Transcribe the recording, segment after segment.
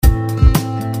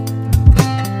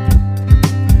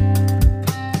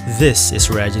This is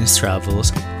Regin's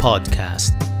Travels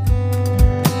podcast.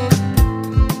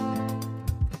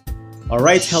 All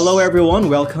right, hello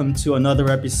everyone. Welcome to another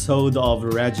episode of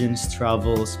Regin's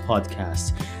Travels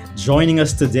podcast. Joining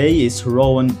us today is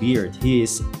Rowan Beard. He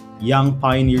is Young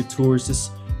Pioneer Tours'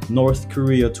 North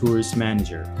Korea tours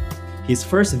manager. His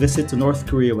first visit to North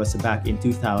Korea was back in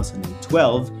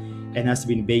 2012 and has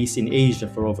been based in Asia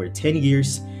for over 10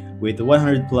 years with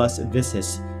 100 plus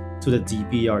visits to the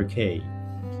DPRK.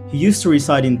 He used to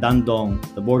reside in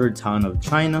Dandong, the border town of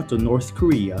China to North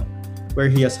Korea, where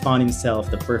he has found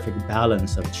himself the perfect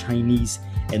balance of Chinese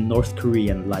and North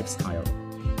Korean lifestyle.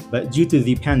 But due to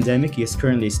the pandemic, he is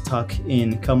currently stuck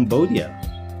in Cambodia.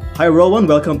 Hi, Rowan.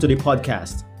 Welcome to the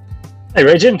podcast. Hey,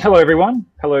 Regin. Hello, everyone.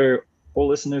 Hello, all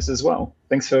listeners as well.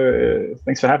 Thanks for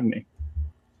having me.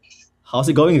 How's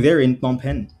it going there in Phnom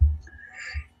Penh?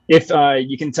 If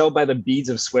you can tell by the beads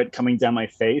of sweat coming down my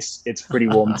face, it's pretty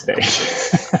warm today.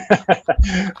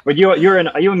 But are you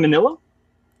in Manila?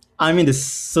 I'm in the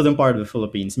southern part of the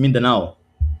Philippines, Mindanao.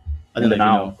 I don't know if you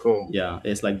know. Cool. Yeah,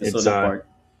 it's like the southern part.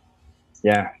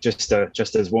 Yeah, just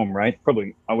as warm, right?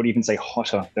 Probably, I would even say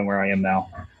hotter than where I am now.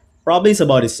 Probably it's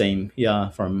about the same.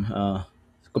 Yeah, from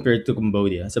compared to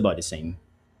Cambodia, it's about the same.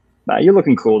 Nah, you're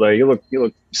looking cool though. You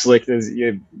look slick.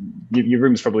 Your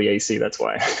room's probably AC. That's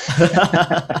why.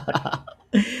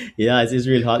 Yeah, it's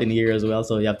really hot in here as well,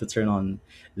 so you have to turn on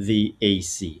the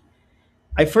AC.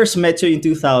 I first met you in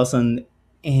 2000,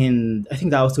 and I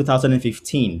think that was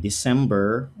 2015,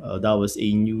 December. That was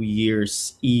a New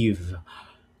Year's Eve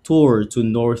tour to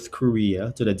North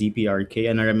Korea to the DPRK,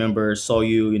 and I remember saw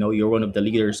you. You know, you're one of the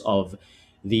leaders of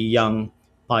the Young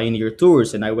Pioneer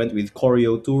Tours, and I went with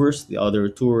Choreo Tours, the other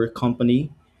tour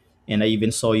company, and I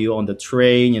even saw you on the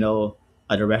train. You know,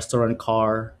 at a restaurant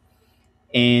car,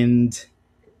 and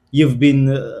you've been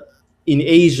in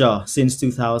Asia since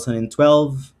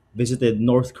 2012, visited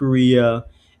North Korea,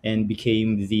 and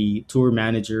became the tour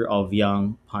manager of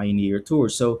Young Pioneer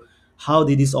Tours. So, how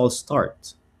did this all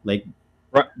start? Like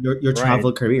Right. your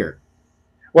travel career?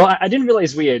 Well, I didn't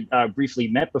realize we had briefly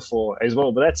met before as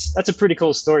well, but that's a pretty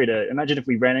cool story to imagine if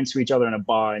we ran into each other in a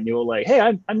bar and you were like, hey,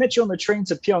 I met you on the train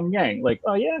to Pyongyang. Like,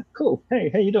 oh yeah, cool. Hey,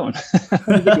 how you doing? Let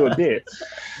me get you a beer.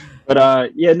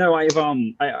 But yeah, no, I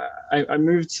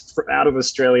moved out of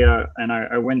Australia and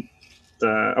I went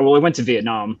to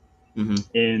Vietnam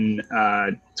in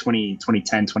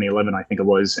 2010, 2011, I think it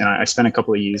was. And I spent a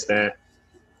couple of years there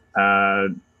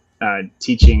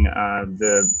teaching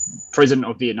the president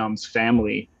of Vietnam's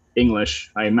family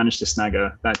English. I managed to snag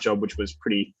that job, which was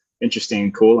pretty interesting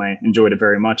and cool. I enjoyed it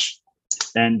very much.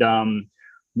 And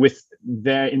with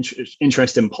their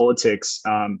interest in politics,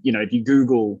 if you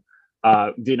Google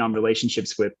Vietnam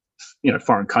relationships with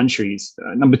foreign countries,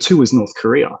 number 2 is North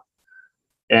Korea.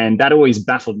 And that always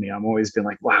baffled me. I'm always been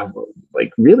like, wow,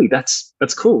 like really, that's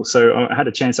cool. So I had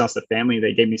a chance to ask the family.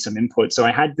 They gave me some input. So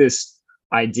I had this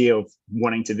idea of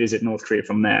wanting to visit North Korea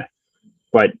from there.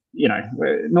 But,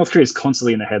 North Korea is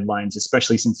constantly in the headlines,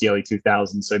 especially since the early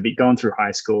 2000s. So going through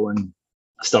high school and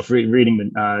stuff,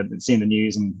 reading seeing the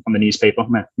news and on the newspaper,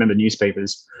 remember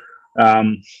newspapers,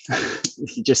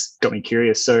 it just got me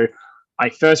curious. So I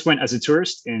first went as a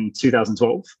tourist in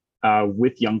 2012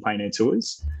 with Young Pioneer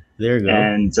Tours. There you go.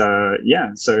 And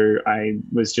so I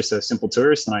was just a simple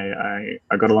tourist, and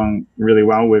I got along really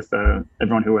well with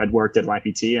everyone who had worked at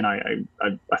YPT, and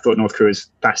I thought North Korea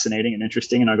was fascinating and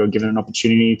interesting, and I got given an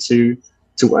opportunity to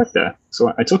work there.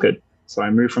 So I took it. So I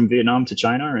moved from Vietnam to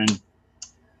China, and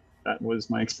that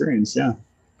was my experience. Yeah.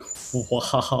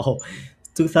 Wow,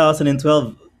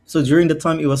 2012. So during the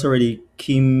time, it was already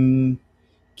Kim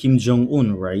Jong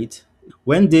Un, right?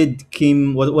 When did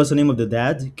What was the name of the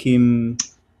dad? Kim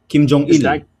Jong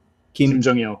Il. Kim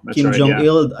Jong Il. That's Kim right, Jong yeah.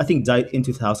 Il, I think, died in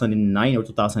 2009 or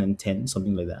 2010,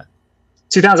 something like that.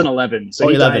 2011. So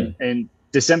he 11. died in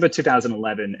December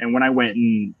 2011, and when I went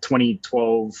in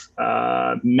 2012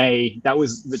 May, that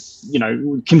was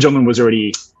Kim Jong Un was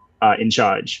already in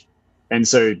charge, and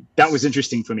so that was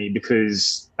interesting for me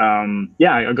because I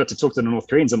got to talk to the North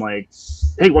Koreans. I'm like,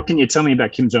 hey, what can you tell me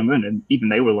about Kim Jong Un? And even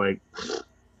they were like,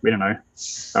 we don't know.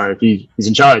 He's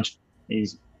in charge.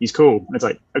 He's cool. And it's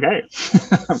like, okay,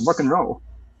 rock and roll.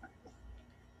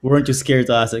 Weren't you scared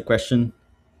to ask that question?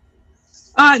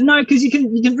 No, because you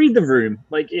can read the room.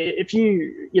 Like if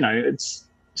it's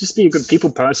just be a good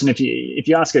people person. If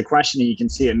you ask a question and you can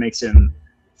see it makes them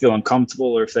feel uncomfortable,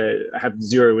 or if they have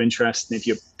zero interest, and if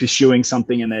you're pursuing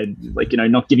something and they're like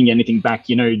not giving you anything back,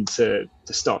 to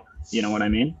stop. You know what I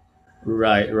mean?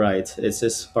 Right. It's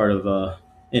just part of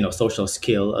social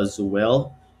skill as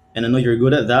well. And I know you're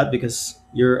good at that because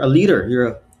you're a leader.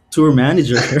 You're tour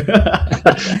manager.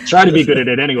 Try to be good at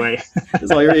it anyway.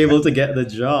 That's why you're able to get the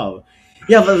job.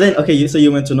 Yeah, but then okay, so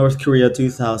you went to North Korea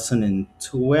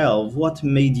 2012. What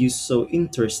made you so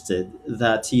interested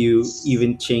that you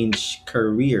even changed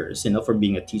careers? You know, from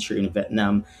being a teacher in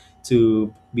Vietnam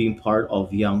to being part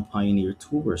of Young Pioneer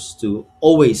Tours to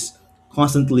always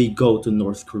constantly go to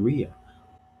North Korea.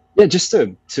 Yeah, just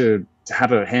to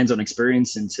have a hands-on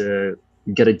experience and to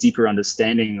get a deeper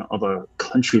understanding of a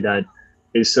country that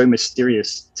is so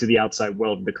mysterious to the outside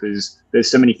world, because there's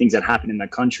so many things that happen in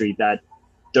that country that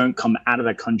don't come out of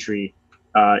that country.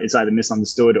 It's either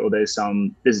misunderstood or there's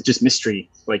just mystery.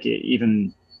 Like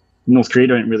even North Korea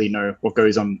don't really know what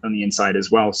goes on the inside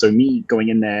as well. So me going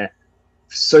in there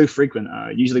so frequent,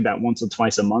 usually about once or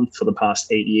twice a month for the past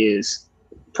 8 years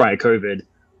prior COVID,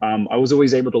 I was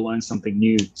always able to learn something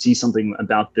new, see something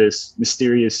about this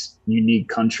mysterious, unique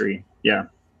country. Yeah,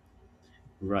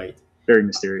 Right. very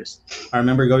mysterious. I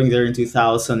remember going there in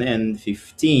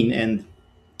 2015, and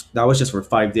that was just for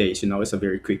 5 days. You know, it's a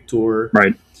very quick tour.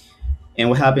 Right. And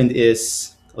what happened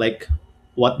is, like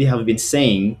what they have been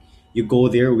saying, you go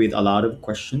there with a lot of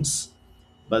questions,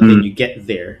 but then Mm. you get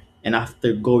there, and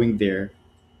after going there,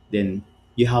 then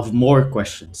you have more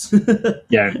questions.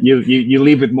 Yeah, you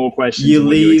leave with more questions You than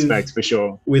what you leave expect for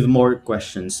sure. with more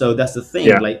questions. So that's the thing.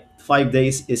 Yeah. Like 5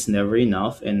 days is never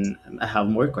enough, and I have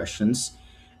more questions.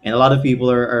 And a lot of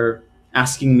people are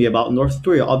asking me about North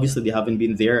Korea. Obviously, they haven't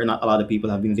been there. Not a lot of people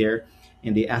have been there,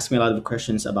 and they ask me a lot of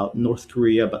questions about North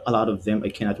Korea. But a lot of them I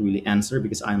cannot really answer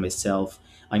because I myself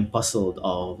I'm puzzled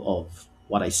of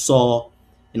what I saw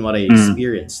and what I Mm.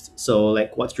 experienced. So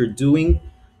like what you're doing,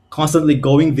 constantly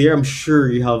going there, I'm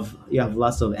sure you have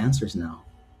lots of answers now.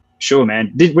 Sure,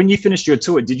 man. Did when you finished your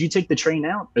tour, did you take the train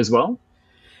out as well?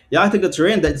 Yeah, I took the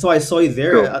train. That's why I saw you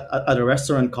there Cool. at a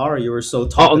restaurant car. You were so Oh, on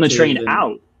the talkative train and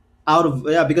out. out of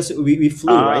yeah because we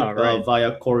flew right Ah, right. via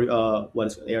Koryo, what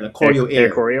is it, air, the Koryo Air Air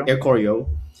Koryo. Koryo.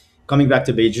 Coming back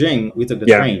to Beijing, we took the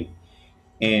Yeah, train. yeah.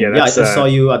 And yeah, That's I saw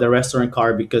you at the restaurant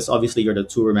car because obviously you're the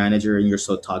tour manager and you're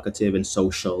so talkative and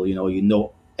social. You know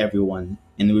everyone,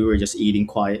 and we were just eating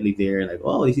quietly there. Like,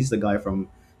 oh, this is the guy from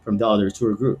the other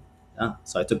tour group. Yeah,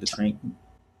 so I took the train.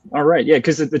 all right. Yeah,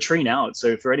 because the train out.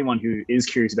 So for anyone who is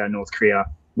curious about North Korea,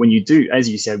 when you do, as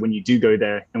you said, when you do go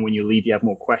there and when you leave, you have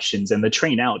more questions. And the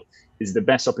train out is the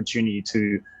best opportunity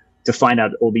to find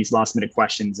out all these last minute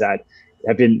questions that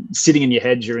have been sitting in your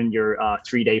head during your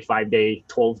 3 day, 5 day,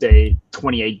 12 day,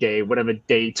 28 day, whatever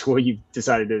day tour you've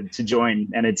decided to join.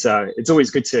 And it's always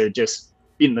good to just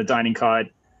be in the dining car,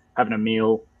 having a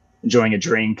meal, enjoying a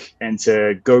drink, and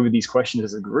to go over these questions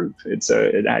as a group. It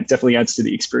definitely adds to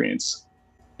the experience.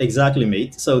 Exactly,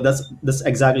 mate. So that's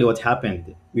exactly what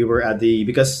happened. We were at the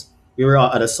because we were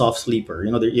at a soft sleeper.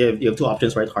 You have two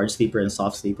options, right? Hard sleeper and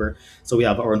soft sleeper. So we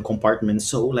have our own compartment.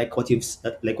 So like what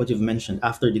you've mentioned,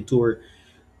 after the tour,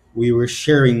 we were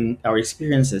sharing our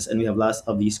experiences, and we have lots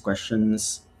of these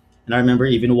questions. And I remember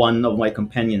even one of my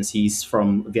companions. He's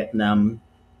from Vietnam.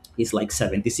 He's like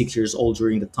 76 years old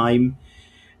during the time,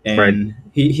 Right. and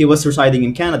he was residing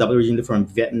in Canada, but originally from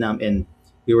Vietnam. And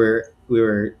we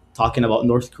were talking about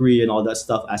North Korea and all that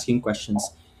stuff, asking questions.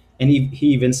 And he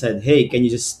even said, "Hey, can you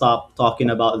just stop talking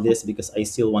about this because I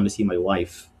still want to see my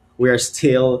wife. We are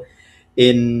still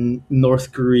in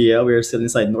North Korea. We are still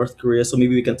inside North Korea, so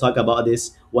maybe we can talk about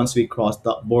this once we cross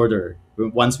the border,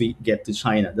 once we get to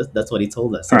China." That's what he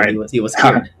told us. All He was right.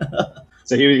 scared.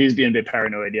 So he was being a bit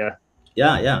paranoid. Yeah.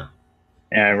 Yeah, yeah.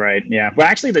 Yeah, right. Yeah. Well,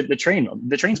 actually, the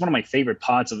train's one of my favorite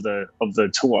parts of the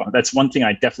tour. That's one thing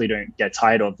I definitely don't get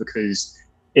tired of, because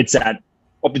it's that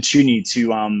opportunity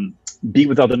to be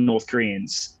with other North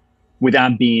Koreans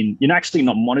without being, you're actually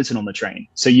not monitored on the train.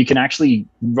 So you can actually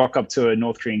rock up to a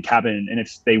North Korean cabin, and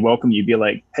if they welcome you, be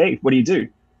like, "Hey, what do you do?"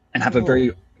 And have a Oh,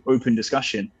 very open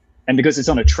discussion. And because it's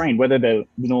on a train, whether the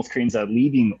North Koreans are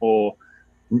leaving or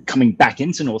coming back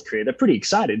into North Korea, they're pretty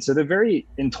excited. So they're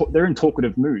in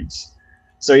talkative moods.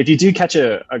 So if you do catch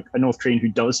a North Korean who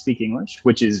does speak English,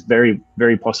 which is very,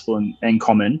 very possible and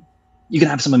common, you can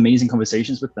have some amazing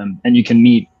conversations with them, and you can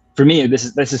meet. For me, this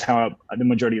is how the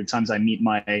majority of times I meet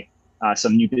my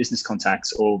some new business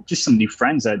contacts or just some new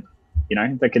friends that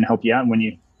can help you out when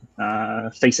you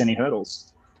face any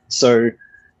hurdles. So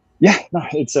yeah, no,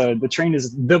 it's the train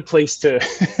is the place to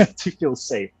to feel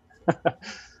safe.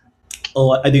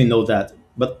 oh, I didn't know that.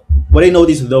 But what I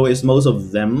noticed though is most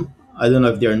of them, I don't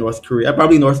know if they're North Korea,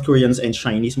 probably North Koreans and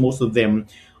Chinese. Most of them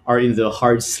are in the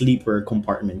hard sleeper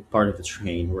compartment part of the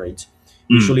train, right?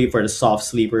 Mm. Usually for the soft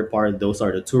sleeper part, those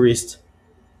are the tourists.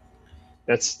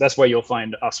 That's where you'll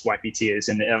find us YPTers.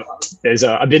 And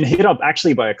I've been hit up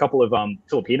actually by a couple of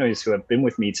Filipinos who have been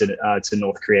with me to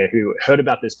North Korea who heard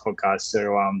about this podcast.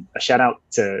 So a shout out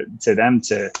to them,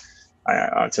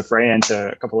 to Freya, and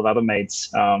to a couple of other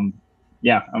mates.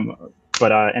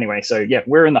 Anyway, so yeah,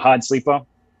 we're in the hard sleeper.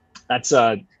 That's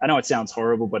I know it sounds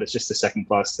horrible, but it's just a second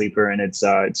class sleeper, and it's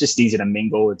just easy to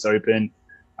mingle. It's open.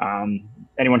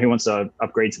 Anyone who wants to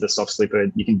upgrade to the soft sleeper,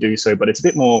 you can do so, but it's a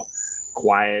bit more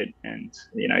quiet, and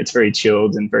it's very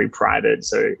chilled and very private.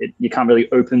 So you can't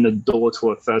really open the door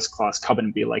to a first class cabin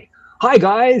and be like, "Hi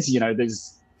guys,"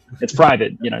 it's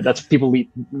private. That's people.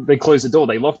 They close the door,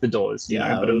 they lock the doors.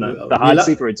 But in the hard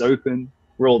sleeper, it's open.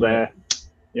 We're all there.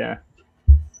 Yeah.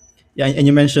 Yeah, and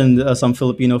you mentioned some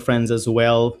Filipino friends as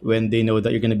well. When they know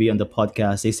that you're going to be on the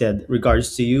podcast, they said,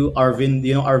 "Regards to you, Arvin."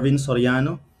 You know Arvin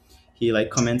Soriano? He like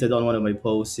commented on one of my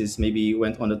posts. He's maybe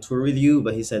went on a tour with you,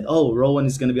 but he said, "Oh, Rowan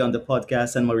is going to be on the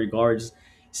podcast. Send my regards."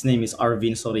 His name is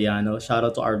Arvin Soriano. Shout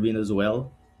out to Arvin as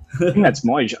well. I think that's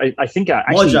Moj. I think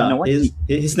actually, Moja. you know what?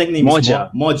 His nickname Moja.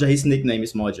 is Moja. His nickname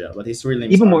is Moja, but his real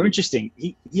name Even is more Arvin. interesting,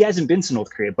 he hasn't been to North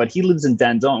Korea, but he lives in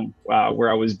Dandong,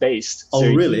 where I was based. Oh,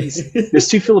 really? There's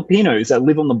two Filipinos that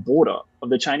live on the border of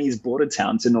the Chinese border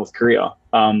town to North Korea.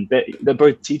 They're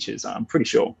both teachers, I'm pretty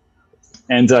sure.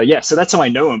 And so that's how I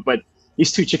know him. But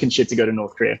he's too chicken shit to go to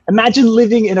North Korea. Imagine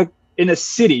living in a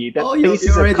city that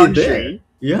faces you're a country, there.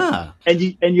 Yeah,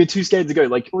 and you're too scared to go.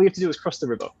 Like, all you have to do is cross the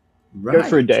river. right. Go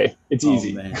for a day. It's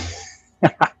easy. Man.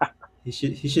 He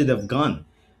should have gone.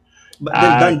 But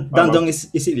then Dandong is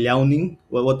it Liaoning?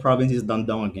 What province is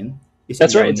Dandong again?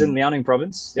 That's right. It's in Liaoning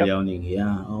province. Yep. Liaoning,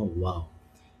 yeah. Oh wow.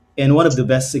 And one of the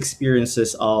best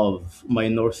experiences of my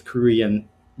North Korean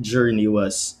journey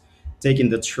was taking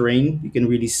the train. You can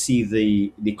really see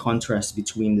the contrast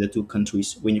between the two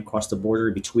countries when you cross the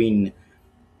border between,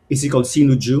 is it called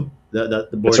Sinuju? The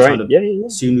That's border right. of Yeah.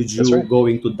 Sinuju That's right.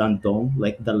 going to Dandong,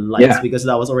 like the lights, Yeah. because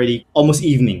that was already almost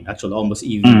evening,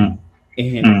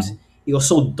 and it was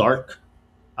so dark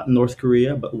at North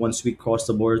Korea. But once we crossed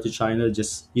the border to China,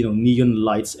 just neon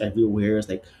lights everywhere. It's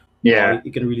like, Yeah. wow,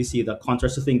 you can really see the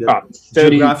contrast. The thing that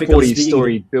 30, geographically 40 speaking-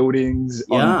 story buildings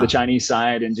Yeah. on the Chinese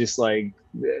side, and just like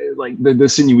the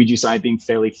Sinuiju side being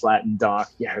fairly flat and dark.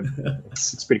 Yeah,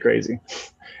 it's pretty crazy.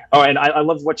 Oh, and I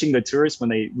love watching the tourists when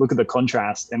they look at the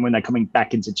contrast and when they're coming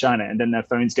back into China, and then their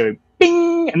phones go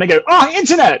bing, and they go, "Oh,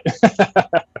 internet!"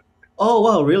 Oh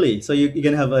wow, really? So you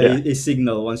can have Yeah. a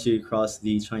signal once you cross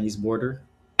the Chinese border?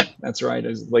 That's right.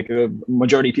 It's like a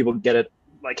majority of people get it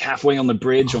like halfway on the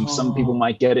bridge, or some people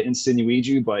might get it in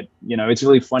Sinuiju. But it's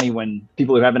really funny when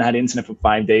people who haven't had internet for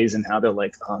 5 days and how they're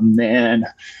like, "Oh man,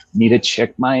 need to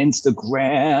check my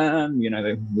Instagram."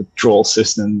 The withdrawal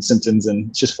symptoms, and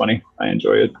it's just funny. I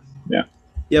enjoy it. Yeah.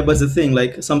 Yeah, but the thing,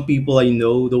 like some people I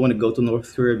know don't want to go to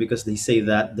North Korea because they say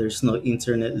that there's no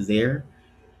internet there.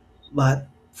 But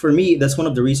for me, that's one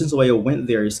of the reasons why I went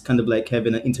there, is kind of like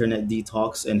having an internet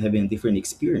detox and having a different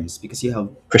experience, because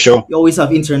For sure. you always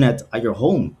have internet at your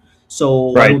home.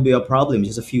 So Right. that would be a problem,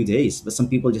 just a few days. But some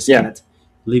people just Yeah. can't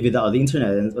live without the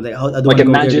internet, and like, how I don't Like, want to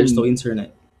go there. There's imagine- no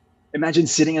internet. Imagine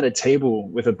sitting at a table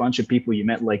with a bunch of people you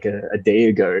met like a day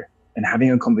ago and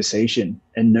having a conversation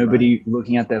and nobody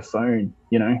looking at their phone.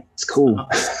 It's cool.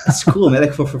 It's cool, man.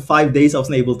 Like for 5 days, I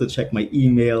wasn't able to check my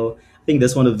email. I think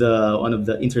that's one of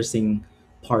the interesting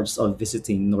parts of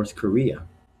visiting North Korea.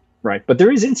 Right. But there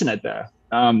is internet there.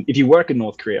 If you work in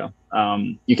North Korea,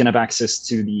 you can have access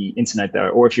to the internet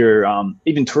there. Or if you're,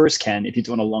 even tourists can, if you're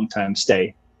doing a long-term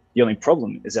stay. The only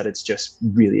problem is that it's just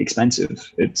really expensive.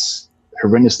 It's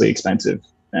horrendously expensive.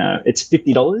 It's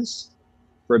 $50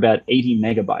 for about 80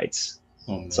 megabytes.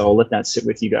 Oh, man. So I'll let that sit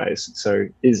with you guys. So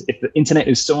if the internet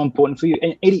is so important for you,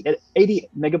 and 80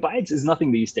 megabytes is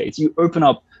nothing these days. You open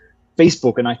up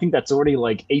Facebook, and I think that's already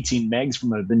like 18 megs from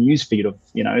the news feed of,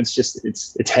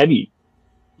 it's heavy.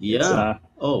 Yeah.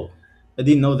 Oh, I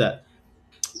didn't know that.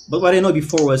 But what I know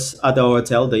before was at the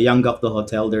hotel, the Yanggakdo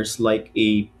Hotel, there's like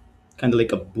a kind of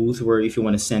like a booth where if you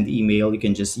want to send email, you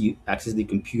can just access the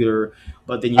computer,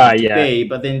 but then you have to Yeah. pay.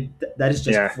 But then that is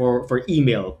just Yeah. for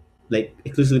email, like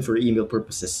exclusively for email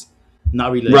purposes,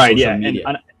 not really Right, social yeah.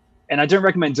 media. And I don't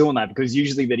recommend doing that, because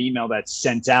usually that email that's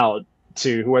sent out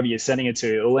to whoever you're sending it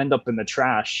to, it'll end up in the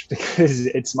trash because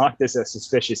it's marked as a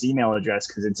suspicious email address,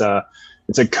 because it's a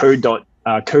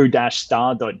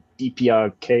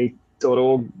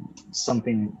co-star.dprk.org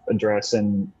something address,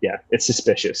 and yeah, it's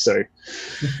suspicious. So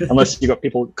unless you got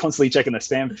people constantly checking the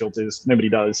spam filters, nobody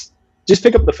does. Just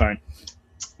pick up the phone.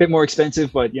 Bit more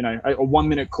expensive, but a 1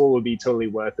 minute call would be totally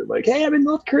worth it. Like, "Hey, I'm in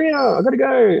North Korea, I gotta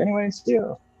go. Anyway, see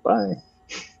ya. Bye."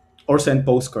 Or send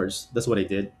postcards. That's what I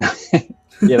did.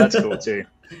 Yeah, that's cool too.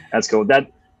 That's cool.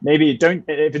 That maybe don't,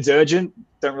 if it's urgent,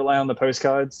 don't rely on the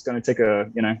postcards. It's going to take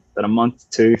about a month,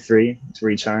 2, 3 to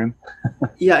reach home.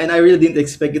 Yeah, and I really didn't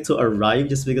expect it to arrive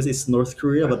just because it's North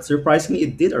Korea, but surprisingly,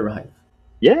 it did arrive.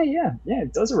 Yeah, yeah, yeah.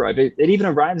 It does arrive. It even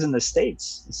arrives in the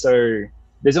States. So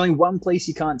there's only one place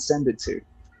you can't send it to,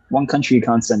 one country you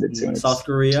can't send it to, and South it's,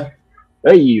 Korea.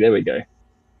 hey, there we go.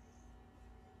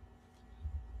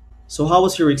 So, how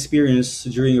was your experience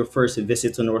during your first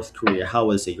visit to North Korea? How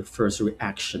was it? Your first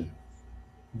reaction?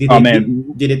 Did Oh it did,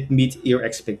 man, did it meet your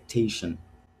expectation?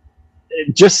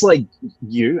 just like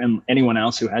you and anyone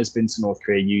else who has been to North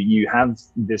Korea, you have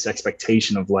this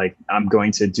expectation of like, I'm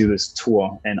going to do this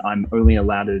tour and I'm only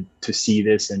allowed to see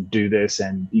this and do this,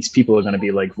 and these people are going to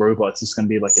be like robots. It's going to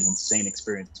be like an insane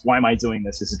experience. Why am I doing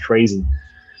this? This is crazy.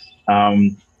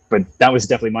 But that was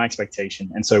definitely my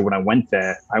expectation. And so when I went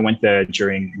there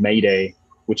during May Day,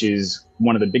 which is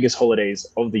one of the biggest holidays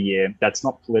of the year. That's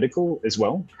not political as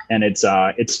well, and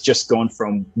it's just gone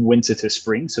from winter to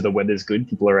spring, so the weather's good.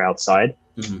 People are outside,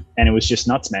 and it was just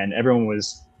nuts, man. Everyone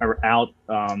was out,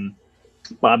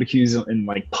 barbecues in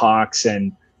like parks,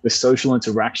 and the social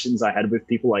interactions I had with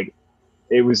people, like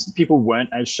it was people weren't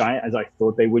as shy as I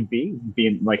thought they would be,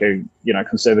 being like a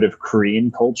conservative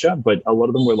Korean culture, but a lot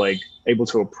of them were like able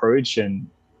to approach and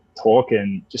talk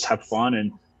and just have fun.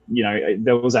 And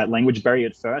there was that language barrier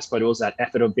at first, but it was that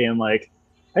effort of being like,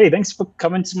 hey, thanks for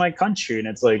coming to my country, and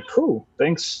it's like, cool,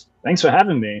 thanks for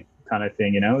having me, kind of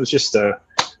thing. It was just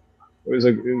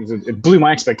it blew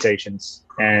my expectations.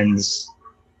 And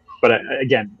but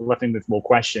again, left me with more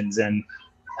questions, and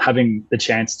having the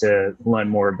chance to learn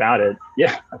more about it,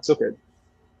 yeah, I took it.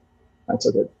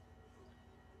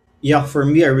 Yeah, for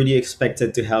me, I really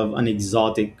expected to have an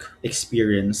exotic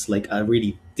experience, like a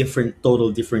really different,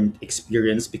 total different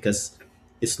experience because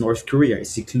it's North Korea. It's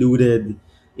secluded.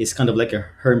 It's kind of like a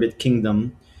hermit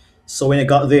kingdom. So when I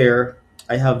got there,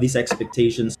 I have these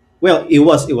expectations. Well, it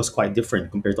was quite different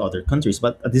compared to other countries,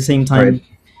 but at the same Right. time,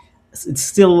 it's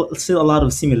still a lot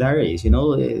of similarities.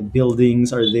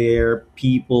 Buildings are there,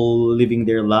 people living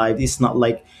their lives. It's not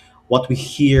like what we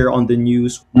hear on the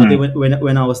news. But then Mm.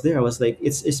 when I was there, I was like,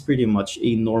 it's pretty much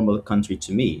a normal country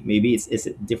to me. Maybe it's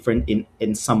different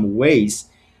in some ways,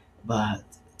 but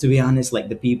to be honest, like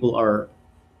the people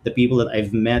that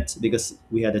I've met, because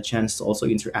we had a chance to also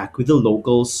interact with the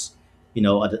locals,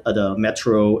 at the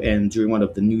metro and during one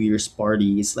of the New Year's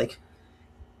parties. Like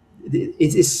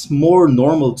it is more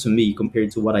normal to me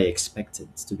compared to what I expected,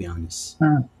 to be honest.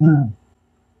 Mm.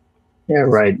 Yeah,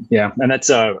 right. Yeah, and that's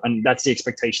the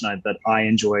expectation that I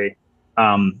enjoy.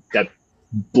 That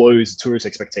blows tourist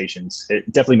expectations.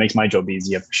 It definitely makes my job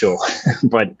easier for sure.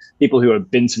 But people who have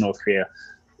been to North Korea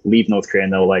leave North Korea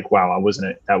and they're like, "Wow, I wasn't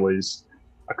it. That was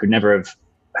I could never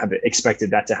have expected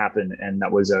that to happen, and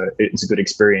it's a good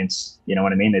experience." You know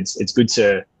what I mean? It's good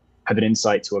to have an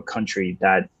insight to a country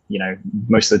that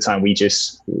most of the time we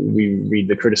read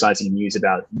the criticizing news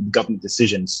about government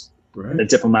decisions, the Right.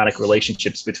 diplomatic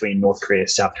relationships between North Korea,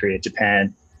 South Korea,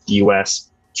 Japan, the US,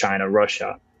 China,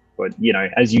 Russia. But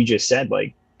as you just said,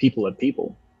 like people are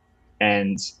people,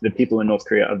 and the people in North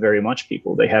Korea are very much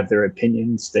people. They have their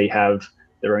opinions, they have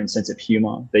their own sense of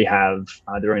humor, they have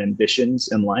their own ambitions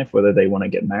in life, whether they want to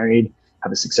get married,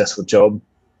 have a successful job,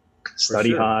 For study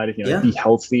sure. hard, Yeah. be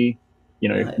healthy,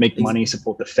 Yeah. make money,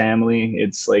 support the family.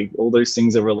 It's like all those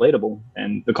things are relatable.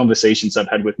 And the conversations I've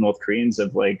had with North Koreans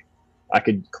of like, I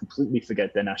could completely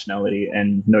forget their nationality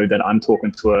and know that I'm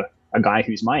talking to a guy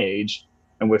who's my age,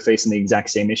 and we're facing the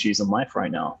exact same issues in life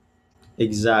right now.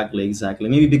 Exactly. Exactly.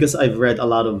 Maybe because I've read a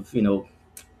lot of,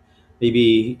 maybe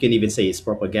you can even say it's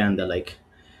propaganda. Like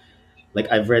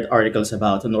I've read articles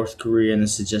about the North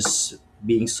Koreans just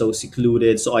being so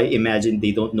secluded. So I imagine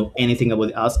they don't know anything about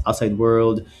the outside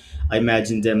world. I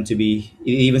imagine them to be.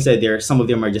 It even said there some of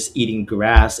them are just eating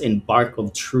grass and bark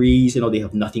of trees. They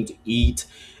have nothing to eat,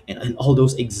 and all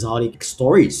those exotic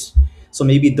stories. So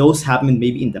maybe those happened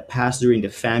maybe in the past during the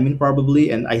famine probably,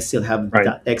 and I still have Right.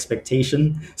 that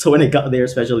expectation. So when I got there,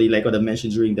 especially like what I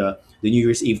mentioned during the New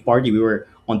Year's Eve party, we were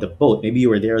on the boat. Maybe you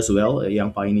were there as well, a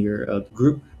Young Pioneer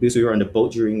group, because we were on the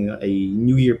boat during a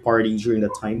New Year party during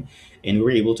that time, and we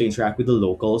were able to interact with the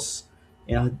locals.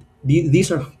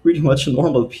 These are pretty much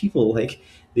normal people. Like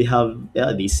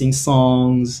they sing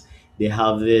songs. They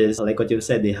have this, like what you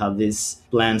said, they have these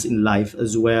plans in life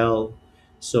as well.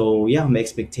 So yeah, my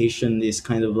expectation is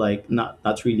kind of like not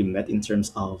really met in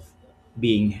terms of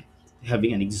being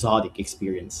having an exotic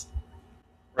experience.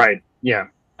 Right. Yeah.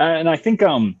 And I think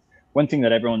one thing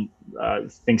that everyone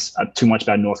thinks too much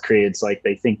about North Korea, it's like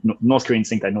they think North Koreans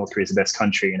think that North Korea is the best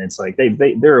country, and it's like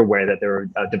they're aware that they're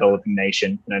a developing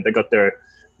nation. They got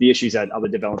the issues that other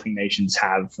developing nations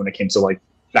have when it comes to like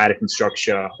bad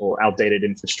infrastructure or outdated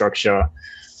infrastructure,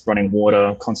 running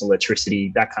water, constant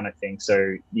electricity, that kind of thing.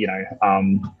 So,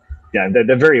 yeah,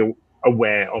 they're very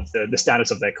aware of the status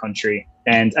of their country.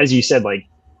 And as you said, like,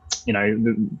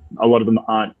 a lot of them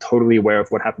aren't totally aware of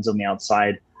what happens on the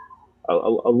outside. A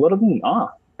lot of them are.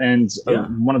 And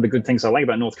one of the good things I like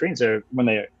about North Koreans are when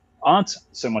they aren't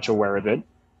so much aware of it,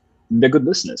 they're good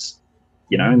listeners,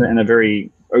 and they're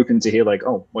very open to hear like,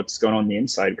 oh, what's going on the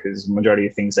inside? Because the majority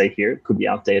of things they hear could be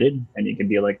outdated, and you can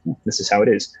be like, this is how it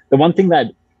is. The one thing that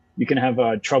you can have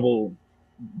trouble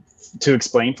to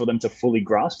explain for them to fully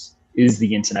grasp is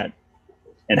the internet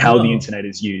and how the internet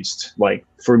is used. Like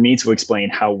for me to explain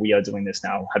how we are doing this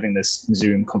now, having this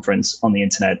Zoom conference on the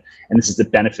internet, and this is the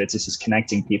benefits, this is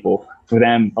connecting people. For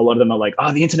them, a lot of them are like,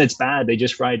 oh, the internet's bad. They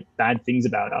just write bad things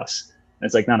about us. And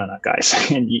it's like, no, guys.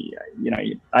 And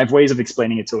I have ways of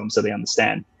explaining it to them so they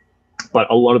understand. But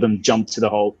a lot of them jump to the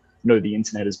whole, no, the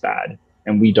internet is bad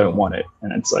and we don't want it.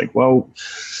 And it's like, well,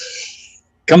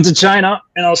 come to China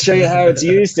and I'll show you how it's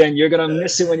used, and you're going to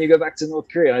miss it when you go back to North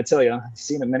Korea. I tell you, I've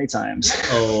seen it many times.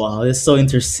 Oh wow, that's so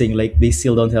interesting. Like they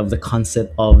still don't have the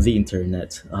concept of the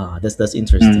internet. That's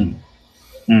interesting.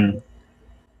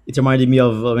 It reminded me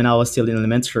of when I was still in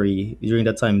elementary. During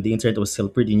that time, the internet was still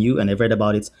pretty new, and I read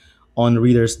about it on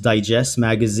Reader's Digest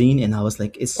magazine, and I was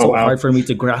like, it's Oh, so wow. hard for me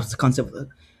to grasp the concept.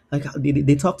 Like, how did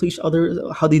they talk to each other?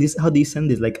 How do they send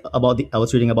this? Like about I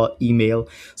was reading about email,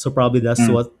 so probably that's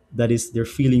Mm, what that is they're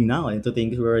feeling now, and to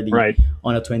think we're already right.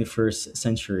 on a 21st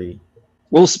century.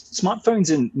 Well, smartphones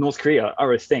in North Korea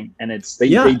are a thing, and they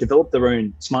Yeah, develop their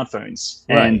own smartphones,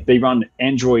 and right. they run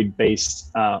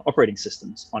Android-based operating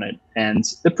systems on it, and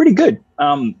they're pretty good.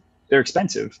 They're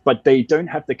expensive, but they don't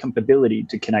have the capability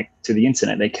to connect to the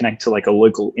internet. They connect to like a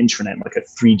local intranet, like a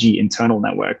 3G internal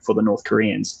network for the North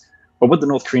Koreans. But what the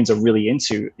North Koreans are really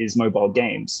into is mobile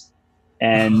games,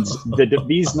 and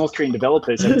these North Korean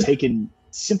developers have taken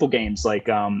simple games like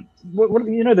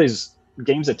what those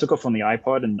games that took off on the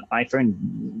iPod and iPhone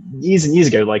years and years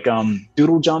ago, like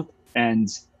Doodle Jump and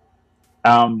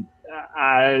um,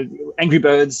 uh, Angry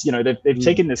Birds. They've Mm.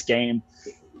 taken this game,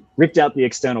 ripped out the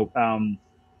external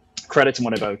credits and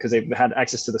whatever because they've had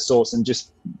access to the source, and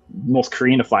just North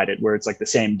Koreanified it, where it's like the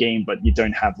same game, but you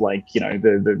don't have like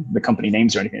the company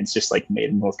names or anything. It's just like made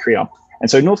in North Korea. And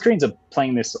so North Koreans are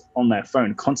playing this on their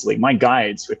phone constantly. My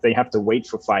guides, if they have to wait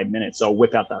for 5 minutes, they'll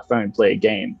whip out their phone, play a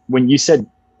game. When you said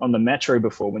on the metro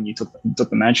before, when you took the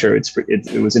metro,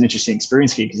 it was an interesting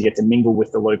experience for you because you get to mingle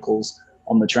with the locals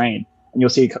on the train, and you'll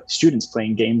see students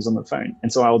playing games on the phone.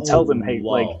 And so I'll Oh tell them, hey,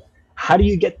 like, wow. how do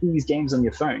you get these games on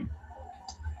your phone?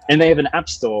 And they have an app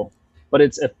store, but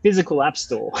it's a physical app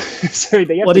store. So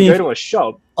they have What do to go you? to a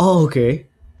shop, Oh okay.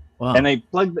 and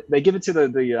Wow. they give it to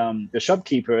the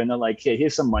shopkeeper, and they're like, "Here,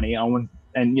 here's some money. I want."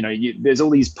 And there's all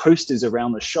these posters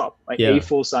around the shop, like Yeah.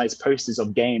 A4 size posters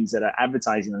of games that are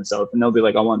advertising themselves, and they'll be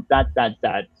like, "I want that, that,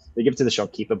 that." They give it to the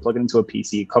shopkeeper, plug it into a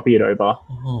PC, copy it over,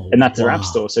 Oh and that's their app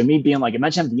wow. store. So me being like,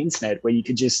 imagine having the internet where you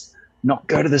could just not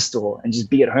go to the store and just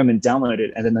be at home and download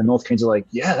it, and then the North Koreans are like,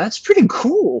 "Yeah, that's pretty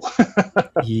cool."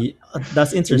 Yeah,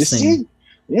 that's So you interesting. see,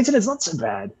 the internet's not so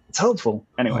bad. It's helpful.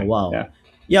 Oh Anyway, wow. yeah.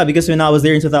 Yeah, because when I was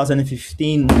there in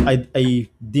 2015, I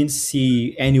didn't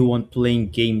see anyone playing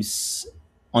games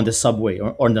on the subway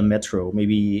or on the metro.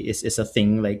 Maybe it's a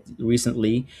thing like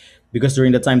recently, because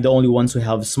during the time the only ones who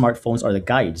have smartphones are the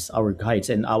guides, our guides,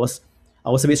 and I was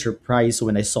a bit surprised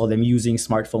when I saw them using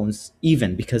smartphones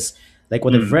even because like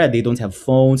what I've Mm, read, they don't have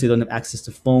phones, they don't have access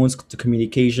to phones to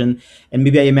communication, and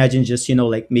maybe I imagine just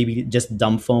like maybe just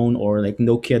dumb phone or like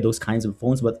Nokia, those kinds of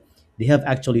phones, but they have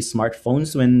actually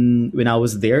smartphones when I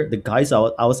was there. The guys,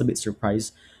 I was a bit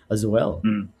surprised as well,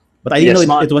 mm. but I didn't Yeah, know it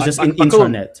smart. was I, just I, in I call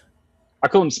them intranet. I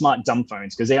call them smart dumb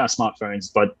phones because they are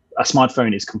smartphones, but a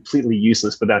smartphone is completely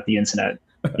useless without the internet.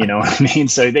 You know what I mean?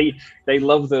 So they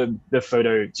love the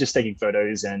photo, just taking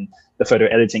photos and the photo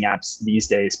editing apps these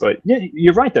days. But yeah,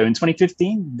 you're right though. In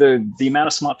 2015, the amount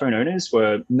of smartphone owners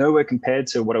were nowhere compared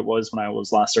to what it was when I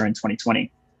was last there in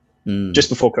 2020, Mm. just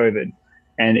before COVID,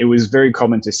 and it was very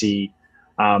common to see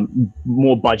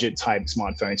more budget type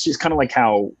smartphones. Just kind of like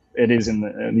how it is in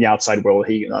the outside world.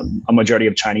 A majority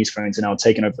of Chinese phones are now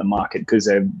taking over the market because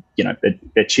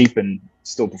they're cheap and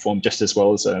still perform just as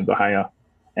well as the higher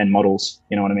end models.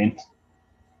 You know what I mean?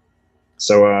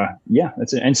 So yeah,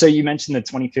 that's it. And so you mentioned the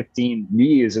 2015 New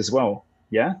Year's as well.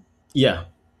 Yeah, Yeah.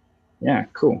 yeah,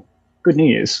 cool. Good New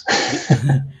Year's.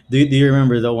 Do, do you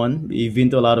remember that one? You've been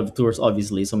to a lot of tours,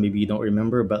 obviously, so maybe you don't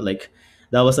remember, but like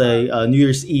that was a New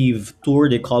Year's Eve tour.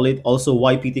 They call it also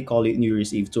YPT call it New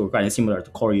Year's Eve tour, kind of similar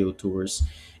to choreo tours.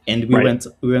 and Right.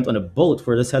 we went on a boat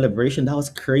for the celebration. That was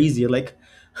crazy. Like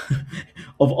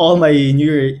of all my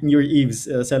New Year Eve's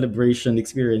celebration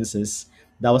experiences,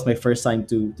 that was my first time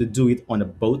to do it on a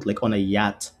boat, like on a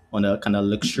yacht, on a kind of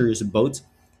luxurious boat,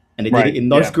 and they did it Right. in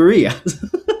North Yeah. Korea.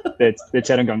 The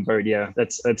Taedonggang boat. Yeah,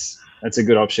 that's a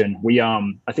good option. We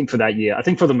I think for that year, I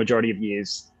think for the majority of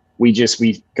years, we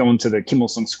go into the Kim Il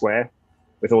Sung Square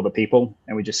with all the people,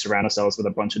 and we just surround ourselves with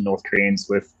a bunch of North Koreans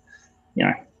with, you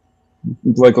know,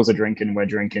 locals are drinking, we're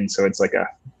drinking, so it's like a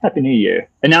Happy New Year.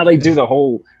 And now they do the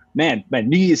whole man.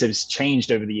 New Year's has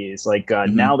changed over the years. Like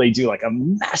now Mhm. they do like a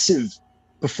massive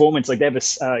performance. Like they have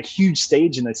a huge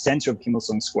stage in the center of Kim Il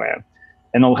Sung Square,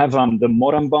 and they'll have the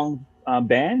Moranbong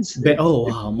bands. Oh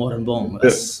wow, Modern Bong. The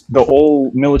That's the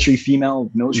all military female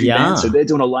military band, so yeah. they're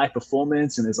doing a live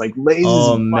performance, and there's like lasers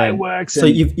Oh and man. fireworks, So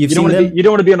and you've seen them? you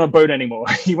don't want to be on a boat anymore.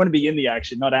 You want to be in the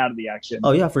action, not out of the action.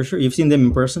 Oh yeah, for sure. You've seen them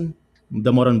in person,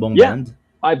 the Modern Bong Yeah, band.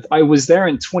 I was there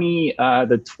in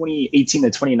 2018 to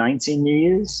 2019 New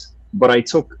Year's, but I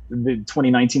took the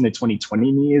 2019 to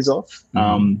 2020 New Year's off.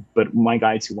 Hmm. But my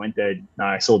guys who went there,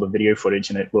 I saw the video footage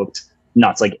and it looked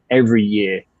nuts. Like every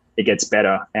year it gets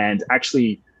better, and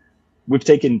actually we've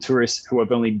taken tourists who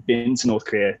have only been to North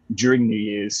Korea during New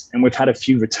Year's, and we've had a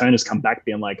few returners come back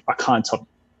being like, I can't top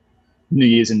New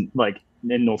Year's in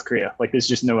North Korea. Like there's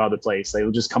just no other place. They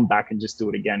will just come back and just do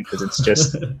it again because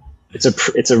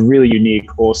it's a really unique,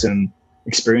 awesome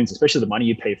experience, especially the money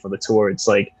you pay for the tour. It's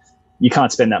like you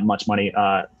can't spend that much money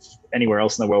anywhere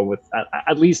else in the world with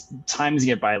at least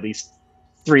timesing it by at least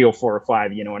 3 or 4 or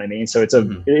 5. You know what I mean? So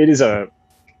Hmm.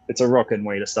 it's a rocking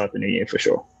way to start the new year for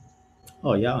sure.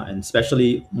 Oh yeah, and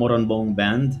especially Modern Bong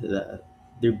band.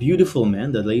 They're beautiful,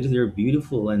 man. The ladies are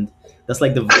beautiful, and that's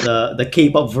like the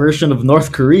K-pop version of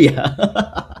North Korea.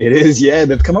 It is, yeah.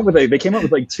 They came up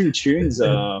with like two tunes.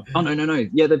 Oh no.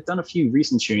 Yeah, they've done a few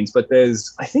recent tunes, but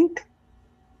I think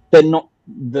they're not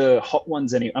the hot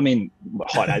ones any. I mean,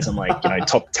 hot as in like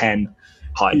top 10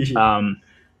 hot.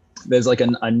 There's like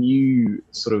a new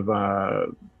sort of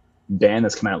band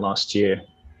that's come out last year.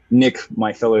 Nick,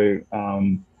 my fellow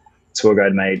tour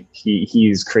guide mate,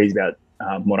 he's crazy about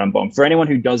Moranbong. For anyone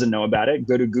who doesn't know about it,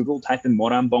 go to Google, type in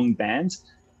Moranbong band.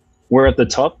 We're at the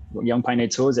top, Young Pioneer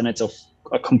Tours, and it's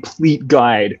a complete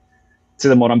guide to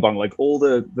the Moranbong. Like all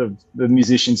the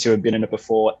musicians who have been in it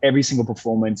before, every single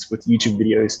performance with YouTube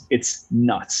videos, it's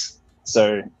nuts.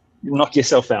 So knock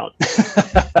yourself out.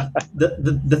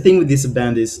 The thing with this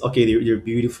band is okay, they're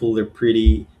beautiful, they're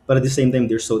pretty, but at the same time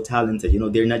they're so talented. You know,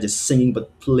 they're not just singing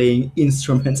but playing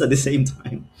instruments at the same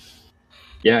time.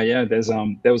 Yeah.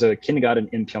 There was a kindergarten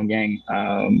in Pyongyang.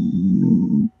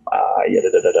 Yeah,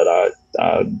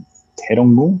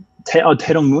 Taedongmun,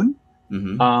 Taedongmun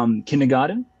Hmm.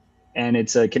 kindergarten, and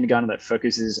it's a kindergarten that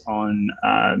focuses on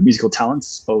musical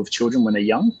talents of children when they're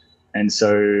young. And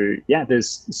so, yeah,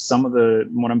 there's some of the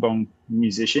Moranbong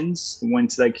musicians went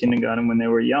to that kindergarten when they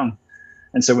were young.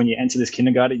 And so when you enter this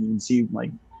kindergarten, you can see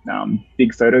like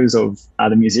big photos of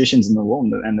the musicians in the wall,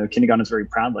 and the kindergarten is very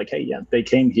proud. Like, hey, yeah, they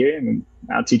came here, and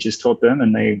our teachers taught them,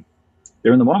 and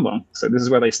they're in the Moranbong. So this is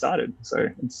where they started. So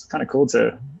it's kind of cool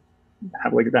to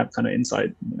have like that kind of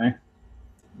insight, you know.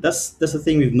 That's the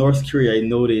thing with North Korea. I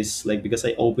noticed, like, because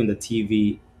I opened the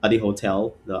TV at the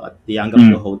hotel, the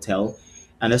Yanggakdo Mm, hotel,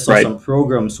 and I saw right. some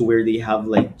programs where they have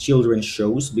like children's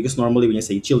shows. Because normally when you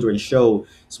say children's show,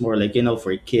 it's more like,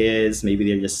 for kids. Maybe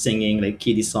they're just singing like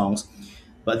kiddie songs.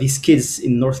 But these kids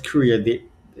in North Korea,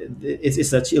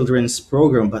 it's a children's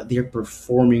program, but they're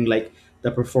performing like the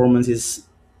performance is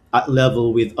at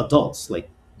level with adults, like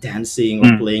dancing or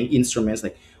Mm. playing instruments.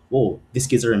 Like, whoa, these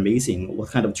kids are amazing. What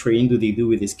kind of training do they do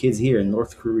with these kids here in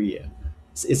North Korea?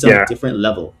 It's on a Yeah, different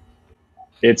level.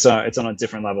 it's on a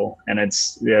different level, and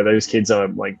it's yeah, those kids are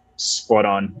like spot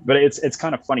on. But it's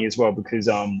kind of funny as well because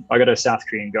I got a South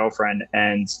Korean girlfriend,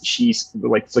 and she's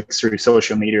like flicks through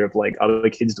social media of like other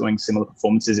kids doing similar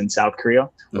performances in South Korea or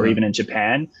Uh-huh. even in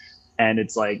Japan, and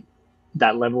it's like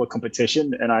that level of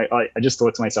competition. And I just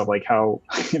thought to myself like how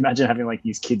imagine having like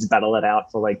these kids battle it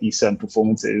out for like these certain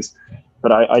performances.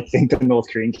 But I think the North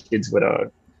Korean kids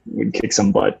would kick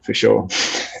some butt for sure.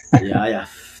 Yeah, yeah,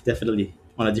 definitely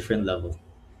on a different level.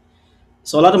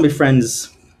 So a lot of my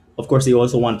friends, of course, they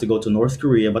also want to go to North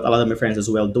Korea, but a lot of my friends as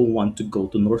well don't want to go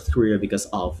to North Korea because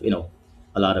of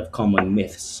a lot of common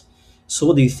myths. So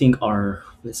what do you think are,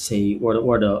 let's say, what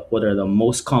are the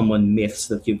most common myths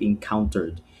that you've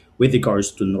encountered with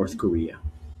regards to North Korea?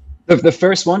 The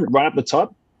first one right up the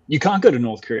top, you can't go to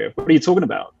North Korea. What are you talking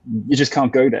about? You just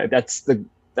can't go there. That's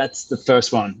the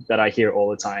first one that I hear all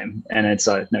the time, and it's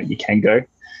no, you can go.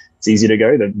 It's easy to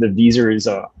go. The visa is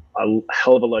a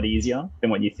hell of a lot easier than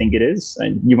what you think it is.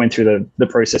 And you went through the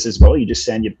process as well. You just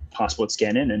send your passport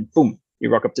scan in and boom, you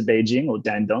rock up to Beijing or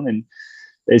Dandong and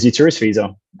there's your tourist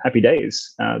visa. Happy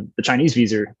days. The Chinese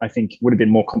visa, I think, would have been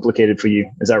more complicated for you.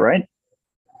 Is that right?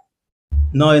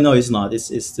 No, no, it's not.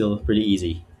 It's still pretty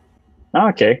easy. Oh,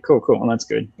 okay, cool, cool. Well, that's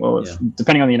good. Well, Yeah.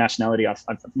 depending on your nationality, I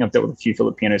think I've dealt with a few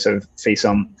Filipinos who have faced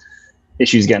some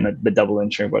issues getting the double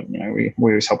entry, but we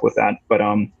always help with that. But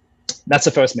that's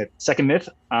the first myth. Second myth,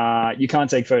 you can't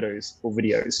take photos or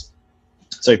videos.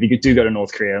 So if you do go to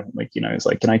North Korea, it's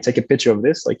like, can I take a picture of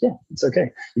this? Like, yeah, it's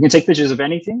okay. You can take pictures of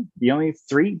anything. The only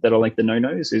three that are like the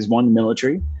no-nos is one,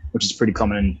 military, which is pretty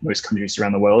common in most countries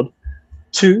around the world.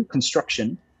 Two,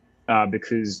 construction,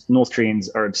 because North Koreans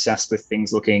are obsessed with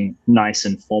things looking nice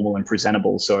and formal and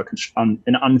presentable. So an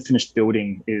unfinished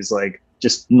building is like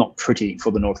just not pretty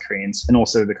for the North Koreans. And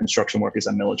also the construction workers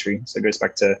are military. So it goes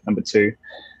back to number two.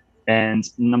 And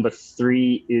number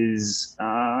three is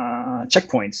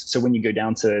checkpoints. So when you go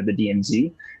down to the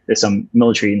DMZ, there's some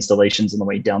military installations on the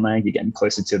way down there. You're getting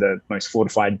closer to the most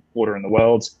fortified border in the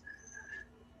world.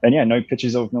 And yeah, no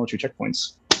pictures of military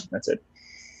checkpoints. That's it.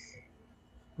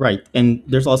 Right. And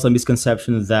there's also a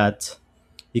misconception that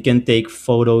you can take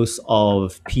photos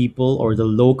of people or the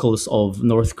locals of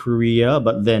North Korea,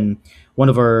 but then one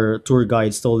of our tour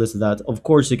guides told us that of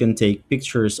course you can take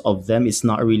pictures of them. It's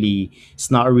not really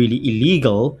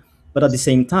illegal, but at the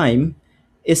same time,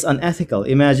 it's unethical.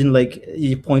 Imagine like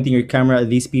you pointing your camera at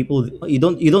these people. You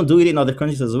don't do it in other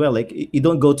countries as well. Like you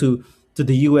don't go to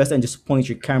the US and just point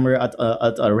your camera at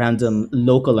a random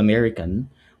local American.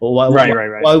 Well, Right, right,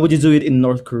 right. why would you do it in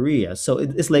North Korea? So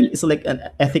it's like an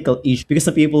ethical issue because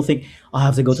some people think, "Oh, I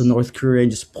have to go to North Korea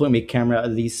and just point my camera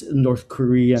at these North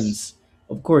Koreans."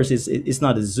 Of course, it's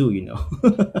not a zoo, you know.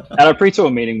 At our pre-tour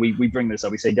meeting, we bring this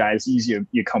up. We say, guys, use your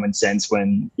common sense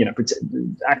when,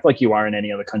 act like you are in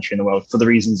any other country in the world for the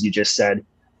reasons you just said.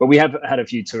 But we have had a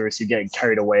few tourists who get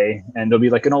carried away and there'll be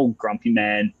like an old grumpy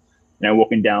man,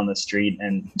 walking down the street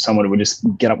and someone would just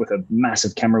get up with a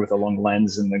massive camera with a long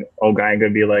lens and the old guy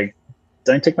would be like,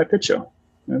 don't take my picture.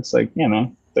 And it's like, yeah,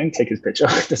 man, don't take his picture.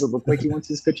 Does it look like he wants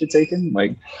his picture taken?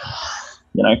 Like,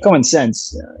 common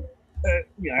sense.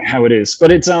 How it is,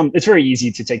 but it's very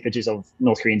easy to take pictures of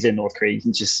North Koreans in North Korea.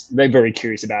 They're very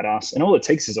curious about us, and all it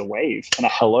takes is a wave and a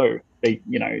hello. A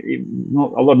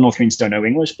lot of North Koreans don't know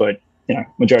English, but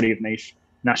majority of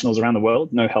nationals around the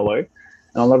world know hello, and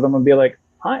a lot of them will be like,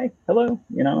 hi, hello,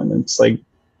 and it's like,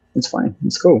 it's fine,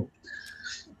 it's cool.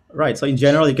 Right. So in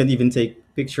general, you can even take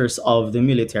pictures of the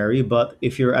military, but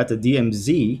if you're at the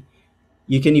DMZ,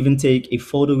 you can even take a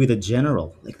photo with a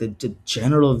general, like the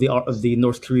general of the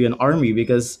North Korean army,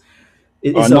 because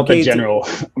it's Not the okay to. general.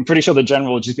 I'm pretty sure the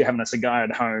general will just be having a cigar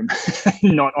at home,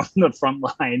 not on the front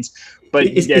lines. But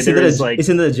Is, yeah, isn't there that is a, like,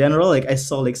 isn't that a general? Like I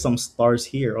saw like some stars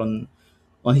here on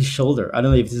his shoulder. I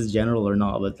don't know if this is general or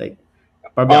not, but like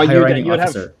probably a high you'd ranking you'd have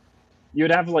officer.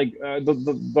 you'd have like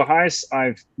the highest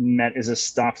I've met is a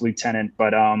staff lieutenant,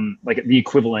 but like the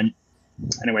equivalent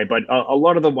anyway. But a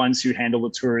lot of the ones who handle the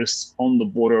tourists on the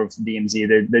border of the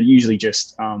DMZ, they're usually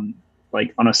just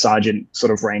like on a sergeant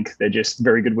sort of rank. They're just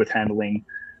very good with handling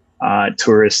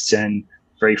tourists and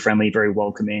very friendly, very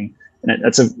welcoming. And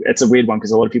it's a weird one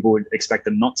because a lot of people would expect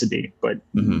them not to be, but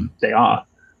Hmm. they are.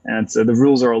 And so the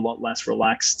rules are a lot less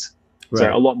relaxed. So a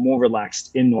Right. lot more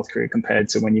relaxed in North Korea compared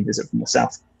to when you visit from the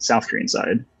South Korean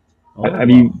side. Oh Have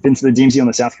wow. you been to the DMZ on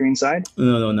the South Korean side?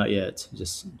 No, no, not yet.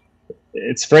 Just.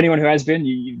 It's for anyone who has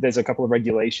been. There's a couple of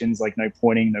regulations like no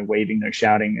pointing, no waving, no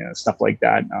shouting, stuff like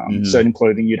that. Mhm. Certain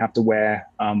clothing you'd have to wear,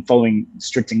 following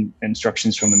strict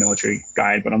instructions from the military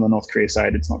guide. But on the North Korea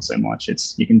side, it's not so much.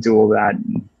 It's you can do all that.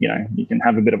 And, you can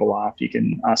have a bit of a laugh. You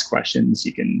can ask questions.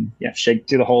 You can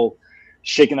do the whole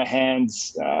shaking the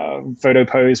hands, photo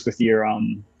pose with your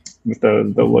with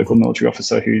the local military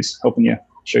officer who's helping you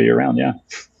show you around. Yeah.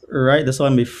 Right. That's why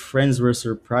my friends were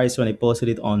surprised when I posted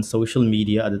it on social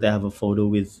media that I have a photo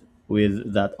with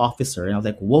that officer, and I was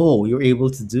like, "Whoa, you're able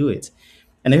to do it!"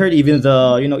 And I heard even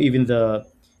the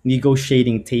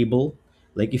negotiating table.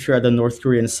 Like if you're at the North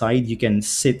Korean side, you can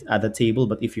sit at the table,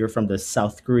 but if you're from the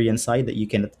South Korean side, that you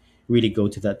cannot really go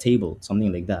to that table,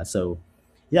 something like that. So,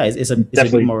 yeah, Definitely.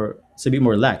 it's a bit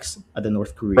more lax at the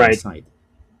North Korean Right. side.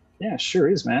 Yeah, sure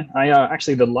is, man. I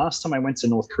actually the last time I went to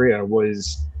North Korea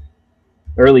was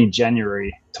early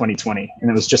January 2020, and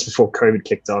it was just before COVID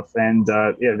kicked off. And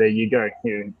yeah, there you go.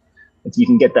 You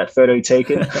can get that photo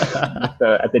taken at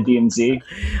the DMZ. You're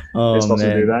Oh supposed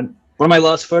to do man. that. One of my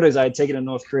last photos I had taken in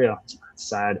North Korea.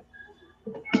 Sad.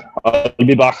 I'll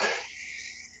be back.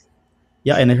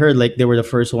 Yeah, and I heard like they were the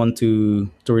first one to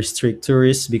restrict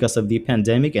tourists because of the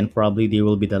pandemic, and probably they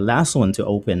will be the last one to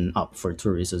open up for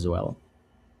tourists as well.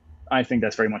 I think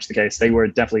that's very much the case. They were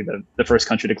definitely the first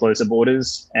country to close the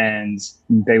borders, and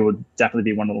they would definitely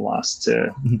be one of the last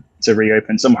to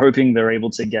reopen. So I'm hoping they're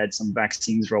able to get some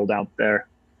vaccines rolled out there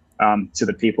to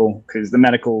the people, because the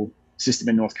medical system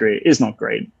in North Korea is not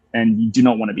great, and you do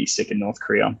not want to be sick in North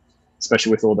Korea,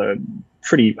 especially with all the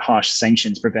pretty harsh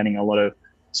sanctions preventing a lot of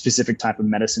specific type of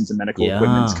medicines and medical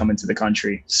equipment to Yeah. come into the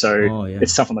country. So Oh yeah.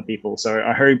 it's tough on the people. So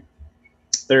I hope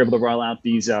they're able to roll out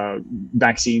these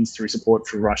vaccines through support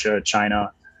for Russia, China,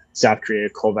 South Korea,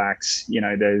 COVAX.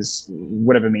 There's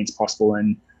whatever means possible,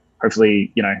 and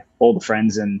hopefully, all the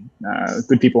friends and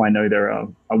good people I know there are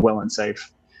well and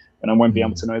safe. And I won't be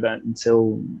able Mhm. to know that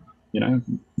until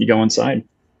you go inside.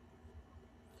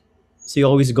 So you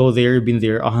always go there, been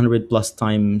there 100 plus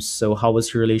times. So how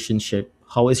was your relationship?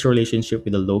 How is your relationship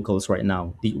with the locals right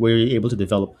now? Were you able to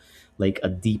develop like a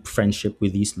deep friendship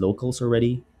with these locals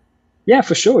already? Yeah,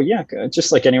 for sure. Yeah,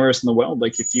 just like anywhere else in the world,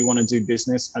 like if you want to do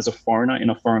business as a foreigner in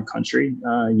a foreign country,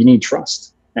 you need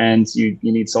trust, and you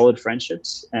need solid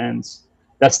friendships, and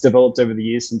that's developed over the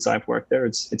years since I've worked there.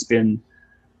 It's been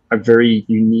a very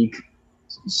unique,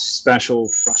 special,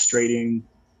 frustrating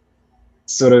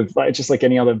sort of like just like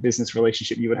any other business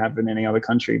relationship you would have in any other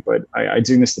country. But I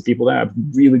do miss the people there. I have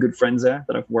really good friends there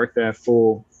that I've worked there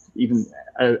for even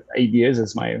 8 years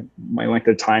as my length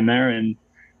of time there. And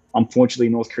unfortunately,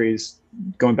 North Korea is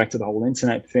going back to the whole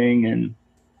internet thing, and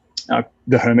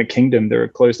the Hermit Kingdom, they're a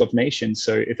closed off nation.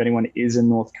 So if anyone is in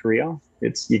North Korea,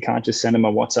 you can't just send them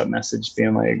a WhatsApp message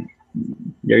being like,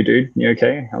 "Yo, dude, you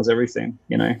okay? How's everything?"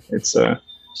 It's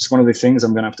just one of the things.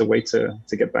 I'm gonna have to wait to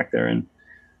get back there and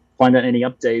find out any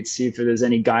updates, see if there's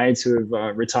any guides who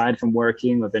have retired from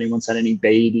working, or if anyone's had any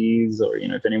babies, or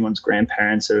if anyone's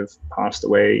grandparents have passed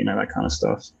away, that kind of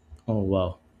stuff. Oh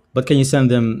wow. But can you send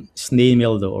them snail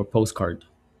mail though or postcard?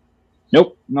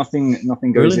 Nope, nothing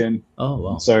goes Really? in. Oh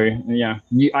wow. So yeah,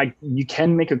 you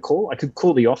can make a call. I could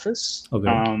call the office,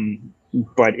 Okay.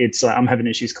 but it's I'm having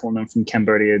issues calling them from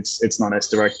Cambodia. It's not as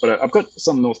direct. But I've got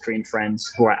some North Korean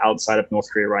friends who are outside of North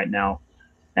Korea right now,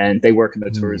 and they work in the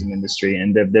Hmm. tourism industry,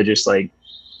 and they're just like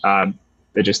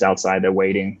they're just outside. They're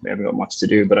waiting. They haven't got much to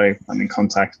do. But I'm in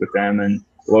contact with them, and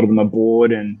a lot of them are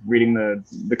bored and reading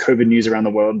the COVID news around the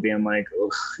world, being like,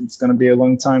 "Oh, it's going to be a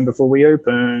long time before we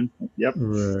open." Yep.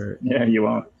 Right. Yeah, you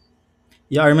are.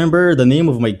 Yeah, I remember the name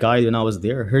of my guide when I was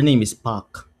there. Her name is Pak.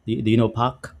 Do you know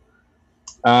Pak?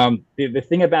 The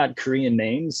thing about Korean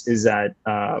names is that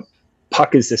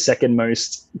Puck is the second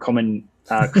most common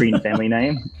Korean family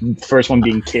name. The first one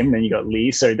being Kim, then you got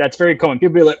Lee. So that's very common.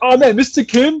 People be like, "Oh man, Mr.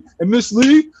 Kim and Miss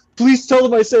Lee, please tell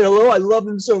them I say hello. I love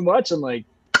them so much." I'm like,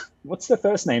 "What's the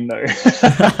first name though?"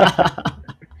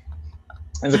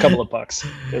 There's a couple of Pucks.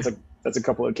 There's a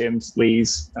couple of Kims,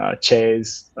 Lees,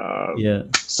 Chairs, Yeah.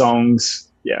 Songs.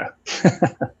 Yeah.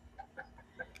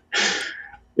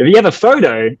 If you have a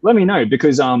photo, let me know,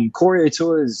 because Koryo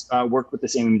Tours work with the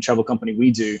same travel company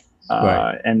we do,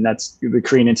 Right. and that's the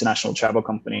Korean International Travel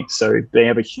Company. So they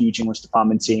have a huge English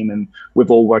department team, and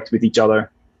we've all worked with each other.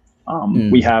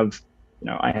 We Mm. have,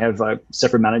 I have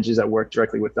separate managers that work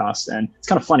directly with us, and it's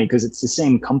kind of funny because it's the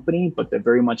same company, but they're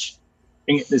very much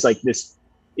there's like this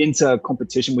inter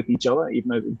competition with each other, even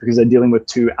though because they're dealing with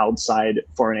two outside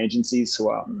foreign agencies who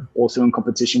are also in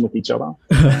competition with each other.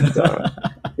 And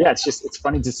yeah, it's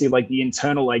funny to see like the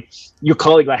internal, like your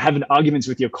colleague like having arguments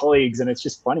with your colleagues, and it's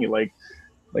just funny like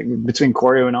between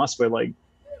Choreo and us, we're like,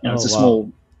 Oh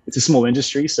wow. it's a small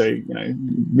industry, so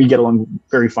we get along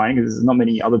very fine because there's not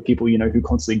many other people who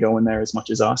constantly go in there as much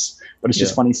as us. But it's Yeah.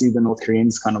 just funny to see the North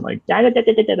Koreans kind of like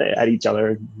at each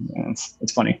other.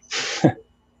 It's funny.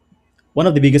 One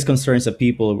of the biggest concerns of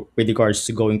people with regards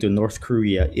to going to North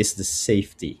Korea is the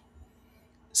safety.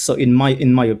 So in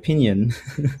my opinion,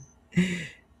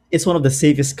 it's one of the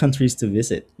safest countries to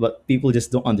visit, but people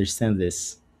just don't understand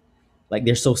this. Like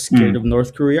they're so scared Mm. of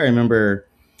North Korea. I remember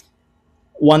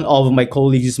one of my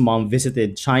colleagues' mom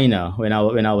visited China when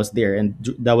I was there, and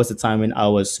that was the time when I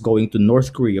was going to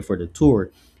North Korea for the tour,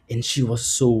 and she was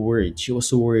so worried. She was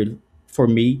so worried for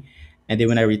me, and then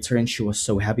when I returned, she was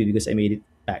so happy because I made it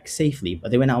back safely.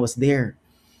 But then when I was there,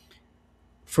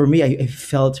 for me, I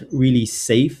felt really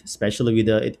safe, especially with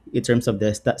in terms of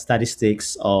the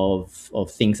statistics of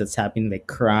things that's happening, like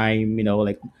crime,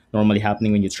 like normally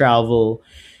happening when you travel.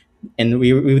 And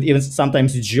we would even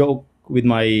sometimes joke with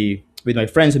my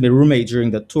friends and my roommate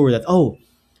during the tour that, oh,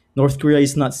 North Korea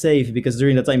is not safe because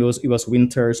during the time it was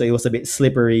winter, so it was a bit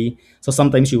slippery. So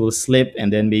sometimes you will slip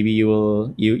and then maybe you'll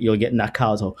get knocked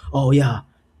out. So, oh yeah,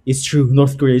 it's true.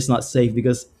 North Korea is not safe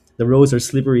because the roads are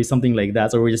slippery, something like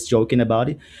that. So we're just joking about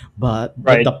it. But the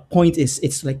Right. point is,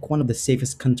 it's like one of the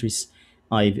safest countries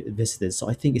I've visited. So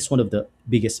I think it's one of the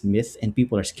biggest myths, and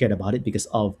people are scared about it because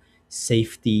of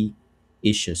safety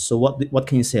issues. So what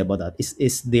can you say about that?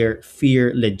 Is their fear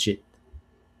legit?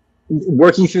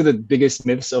 Working through the biggest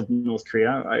myths of North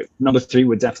Korea, number three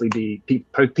would definitely be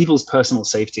people's personal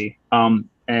safety.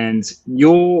 And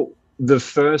you're the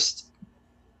first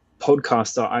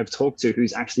podcaster I've talked to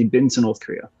who's actually been to North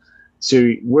Korea. So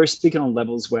we're speaking on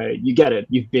levels where you get it,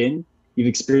 you've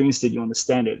experienced it, you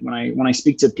understand it. When I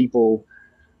speak to people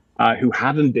who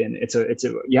haven't been, it's a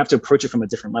you have to approach it from a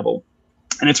different level.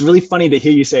 And it's really funny to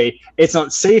hear you say it's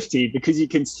not safety because you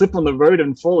can slip on the road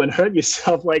and fall and hurt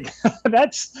yourself. Like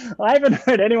I haven't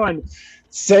heard anyone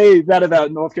say that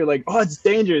about North Korea. Like, oh, it's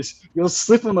dangerous. You'll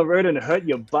slip on the road and hurt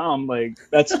your bum. Like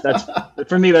that's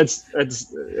for me.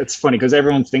 It's funny because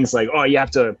everyone thinks like, oh, you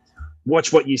have to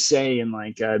watch what you say, and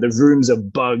like the rooms are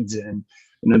bugged, and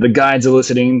the guides are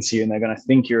listening to you, and they're gonna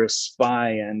think you're a spy,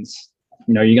 and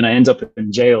you're going to end up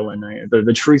in jail. And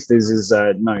the truth is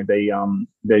no,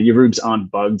 your rooms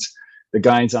aren't bugged. The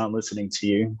guides aren't listening to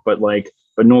you. But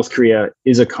North Korea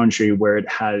is a country where it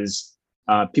has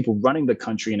people running the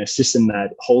country in a system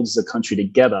that holds the country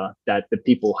together, that the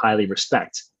people highly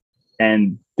respect.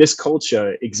 And this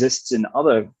culture exists in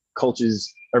other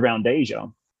cultures around Asia.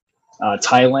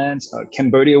 Thailand,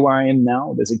 Cambodia, where I am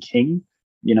now, there's a king.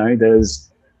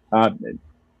 There's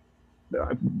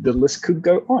the list could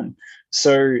go on.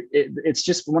 So it's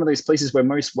just one of those places where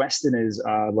most Westerners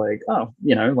are like, oh,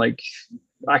 like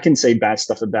I can say bad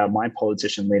stuff about my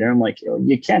politician leader. I'm like, oh,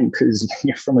 you can because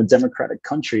you're from a democratic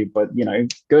country, but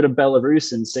go to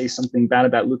Belarus and say something bad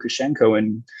about Lukashenko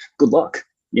and good luck.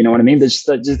 You know what I mean? There's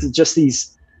just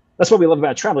these. That's what we love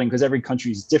about traveling, because every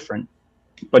country is different.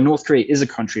 But North Korea is a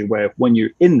country where when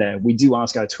you're in there, we do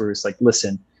ask our tourists, like,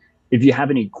 listen, if you have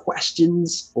any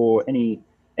questions or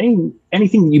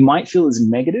anything you might feel is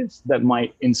negative that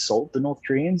might insult the North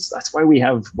Koreans, that's why we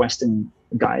have Western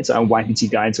guides. Our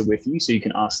YPT guides are with you, so you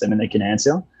can ask them and they can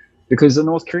answer. Because the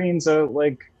North Koreans are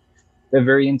they're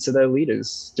very into their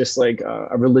leaders, just like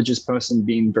a religious person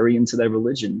being very into their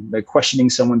religion. They're questioning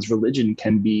someone's religion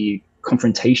can be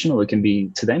confrontational. It can be,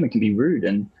 to them, it can be rude,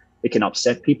 and it can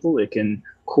upset people. It can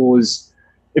cause,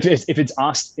 if it's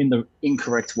asked in the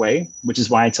incorrect way, which is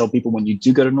why I tell people when you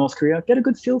do go to North Korea, get a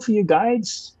good feel for your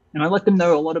guides. And I let them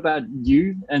know a lot about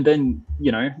you. And then,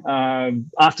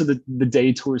 after the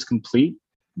day tour is complete,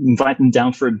 invite them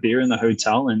down for a beer in the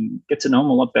hotel and get to know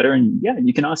them a lot better. And yeah,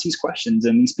 you can ask these questions.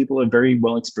 And these people are very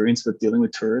well experienced with dealing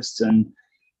with tourists, and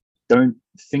don't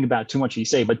think about too much you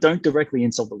say, but don't directly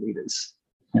insult the leaders.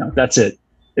 That's it.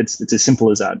 It's as simple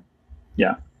as that.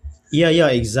 Yeah. Yeah,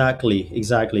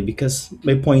 exactly. Because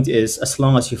my point is, as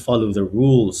long as you follow the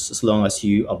rules, as long as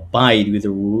you abide with the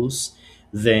rules,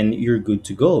 then you're good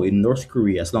to go in North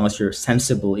Korea. As long as you're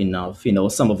sensible enough,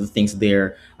 some of the things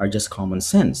there are just common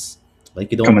sense.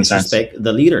 Like you don't Common sense. disrespect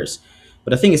the leaders.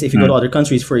 But the thing is, if you go to other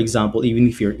countries, for example, even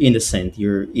if you're innocent,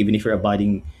 even if you're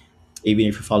abiding, even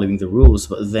if you're following the rules,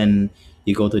 but then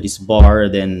you go to this bar,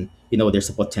 then there's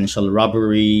a potential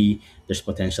robbery, there's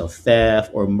potential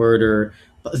theft or murder.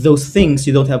 But those things,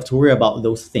 you don't have to worry about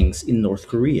those things in North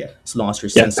Korea, as long as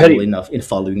you're Yeah. sensible enough in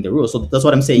following the rules. So that's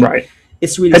what I'm saying. Right.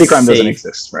 It's really Petty crime doesn't safe.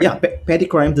 exist. Right. Yeah, petty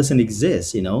crime doesn't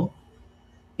exist.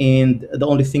 And the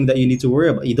only thing that you need to worry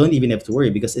about, you don't even have to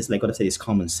worry, because it's like what I said, it's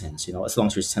common sense. As long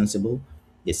as you're sensible,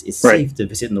 it's Right. safe to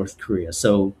visit North Korea.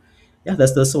 So yeah,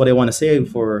 that's what I want to say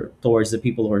for towards the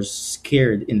people who are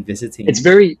scared in It's visiting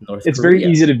very North it's very Korea.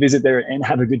 easy to visit there and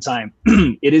have a good time.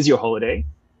 It is your holiday.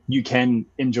 You can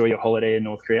enjoy your holiday in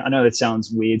North Korea. I know that sounds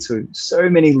weird to so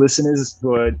many listeners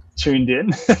who are tuned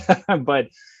in, but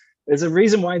there's a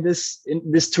reason why this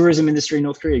tourism industry in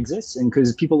North Korea exists, and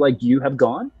because people like you have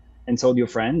gone and told your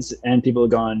friends, and people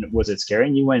have gone, was it scary?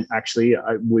 And you went, actually,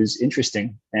 it was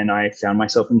interesting, and I found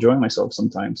myself enjoying myself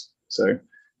sometimes. So,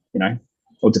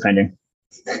 or depending.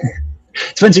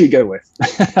 Depends who you go with.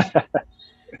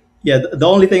 Yeah, the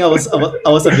only thing I was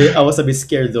a bit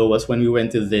scared though was when we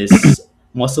went to this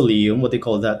mausoleum. What they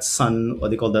call that sun?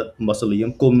 What they call that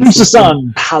mausoleum? It's the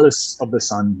sun, Palace of the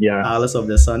Sun. Yeah. Palace of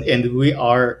the Sun, and we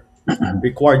are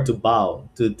required to bow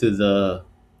to the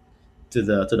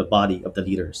body of the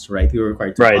leaders, right? We were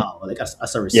required to Right. bow, like as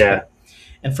a Yeah. respect.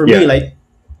 And for me, Yeah.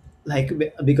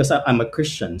 because I'm a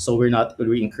Christian, so we're not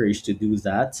really encouraged to do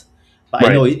that. But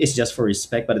I know Right. it's just for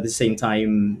respect. But at the same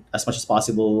time, as much as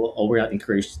possible, we're not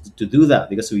encouraged to do that,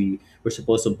 because we're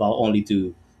supposed to bow only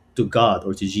to God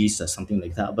or to Jesus, something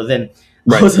like that. But then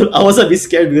I Right. was I was a bit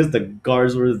scared because the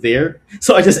guards were there,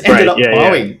 so I just ended Right. up Yeah. Yeah.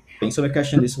 bowing. So my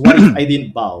question is, what if I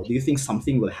didn't bow? Do you think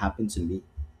something will happen to me?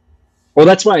 Well,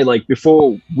 that's why, like,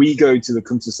 before we go to the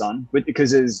Kumsusan,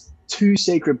 because there's two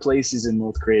sacred places in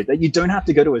North Korea that you don't have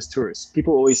to go to as tourists.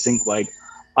 People always think, like,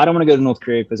 I don't want to go to North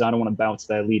Korea because I don't want to bow to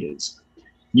their leaders.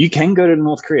 You can go to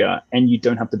North Korea and you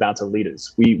don't have to bow to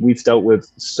leaders. We've dealt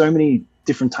with so many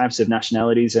different types of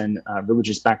nationalities and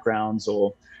religious backgrounds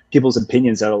or people's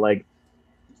opinions that are like,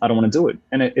 I don't want to do it,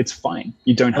 and it's fine.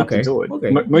 You don't have to Okay, do it.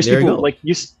 okay, Most there you people, go. like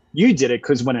you did it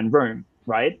because when in Rome,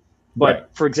 right? Right. But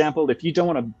for example, if you don't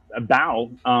want to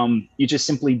bow, you just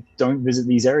simply don't visit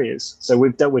these areas. So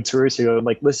we've dealt with tourists who are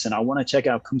like, listen, I want to check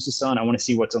out Kumsusan. I want to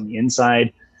see what's on the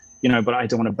inside, but I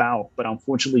don't want to bow. But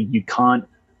unfortunately, you can't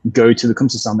go to the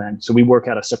Kumsusan then. So we work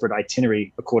out a separate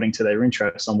itinerary according to their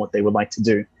interests on what they would like to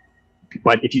do.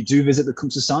 But if you do visit the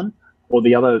Kumsusan, or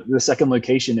the second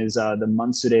location is the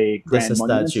Mansudae There's a Grand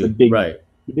Monuments, statue. Right.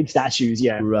 the big statues.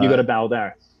 Yeah, you got to Right. bow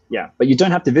there. Yeah, but you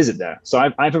don't have to visit there.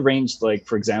 So I've arranged, like,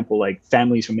 for example, like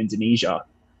families from Indonesia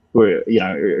who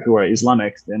are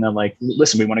Islamic, and they're like,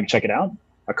 listen, we want to check it out.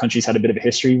 Our countries had a bit of a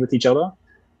history with each other,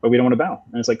 but we don't want to bow.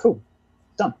 And it's like, cool,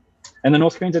 done. And the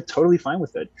North Koreans are totally fine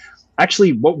with it.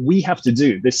 Actually, what we have to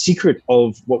do, the secret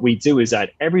of what we do is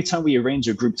that every time we arrange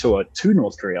a group tour to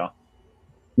North Korea,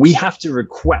 we have to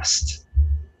request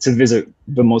to visit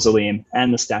the mausoleum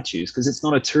and the statues because it's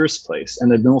not a tourist place,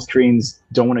 and the North Koreans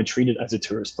don't want to treat it as a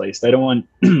tourist place. They don't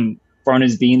want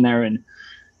foreigners being there, and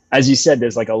as you said,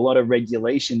 there's like a lot of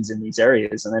regulations in these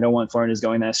areas, and they don't want foreigners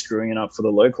going there screwing it up for the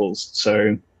locals.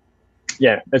 So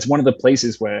yeah, it's one of the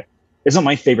places where it's not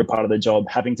my favorite part of the job,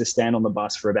 having to stand on the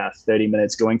bus for about 30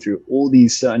 minutes going through all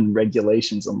these certain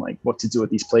regulations on like what to do at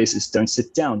these places. Don't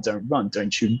sit down, don't run, don't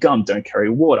chew gum, don't carry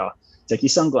water, take your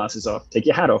sunglasses off, take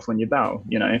your hat off when you bow.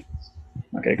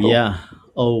 Okay, cool. Yeah.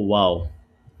 Oh wow.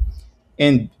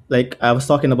 And like I was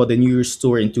talking about the New Year's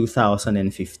tour in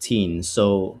 2015.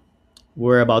 So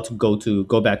we're about to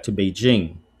go back to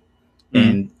Beijing, Mm.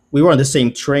 and we were on the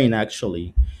same train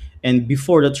actually. And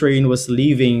before the train was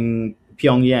leaving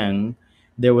Pyongyang,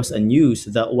 there was a news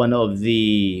that one of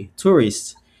the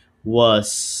tourists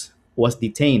was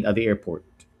detained at the airport.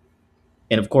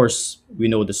 And of course, we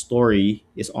know the story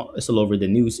is all over the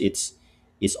news. It's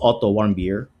Otto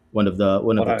Warmbier, one of the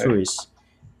Wow. tourists,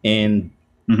 and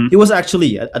he Hmm. was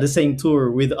actually at the same tour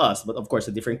with us, but of course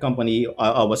a different company.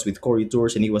 I was with Corey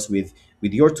Tours, and he was with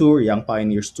your tour, Young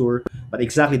Pioneers Tour, but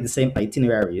exactly the same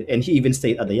itinerary. And he even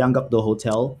stayed at the Yanggakdo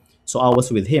Hotel. So I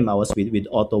was with him. I was with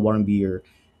Otto Warmbier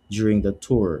during the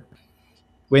tour.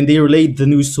 When they relayed the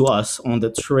news to us on the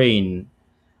train,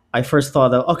 I first thought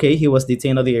that okay, he was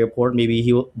detained at the airport. Maybe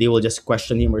they will just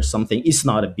question him or something. It's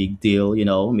not a big deal, you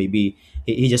know. Maybe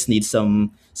he just needs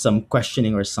some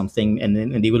questioning or something, and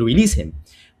they will release him.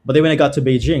 But then when I got to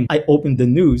Beijing, I opened the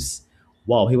news.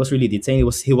 Wow, he was really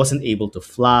detained. He wasn't able to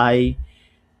fly,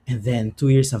 and then 2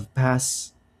 years have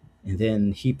passed, and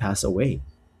then he passed away.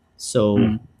 So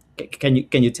Mm.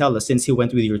 can you tell us, since he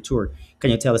went with your tour? Can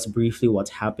you tell us briefly what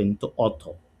happened to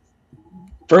Otto?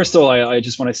 First of all, I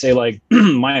just want to say, like,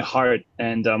 my heart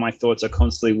and my thoughts are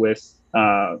constantly with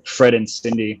Fred and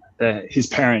Cindy, his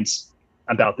parents,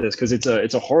 about this because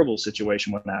it's a horrible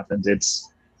situation when it happened.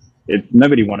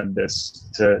 Nobody wanted this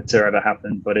to ever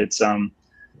happen, but it's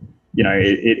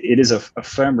it is a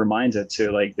firm reminder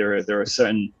to, like, there are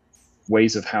certain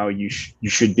ways of how you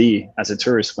should be as a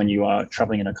tourist when you are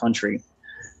traveling in a country.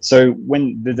 So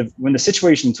when the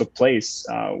situation took place,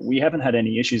 we haven't had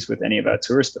any issues with any of our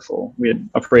tourists before. We had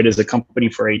operated as a company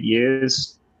for 8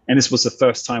 years, and this was the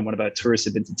first time one of our tourists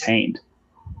had been detained.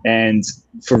 And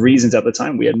for reasons at the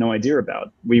time we had no idea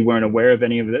about, we weren't aware of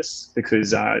any of this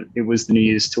because it was the New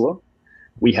Year's tour.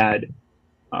 We had,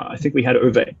 I think we had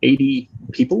over 80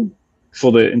 people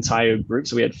for the entire group.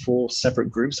 So we had four separate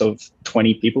groups of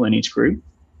 20 people in each group,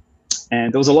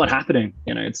 and there was a lot happening.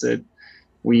 It was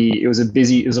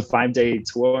it was a 5 day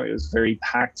tour. It was very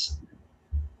packed,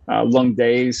 long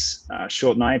days,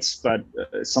 short nights, but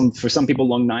for some people,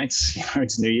 long nights.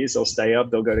 It's New Year's. They'll stay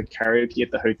up. They'll go to karaoke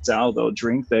at the hotel. They'll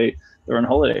drink. They're on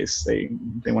holidays. They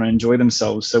want to enjoy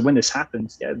themselves. So when this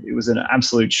happened, yeah, it was an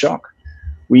absolute shock.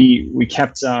 We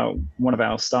kept one of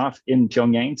our staff in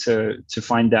Pyongyang to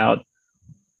find out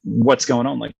what's going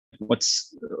on, like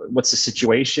what's the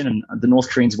situation. And the North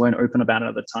Koreans weren't open about it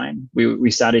at the time. We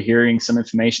started hearing some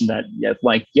information that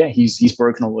he's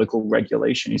broken a local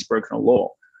regulation, he's broken a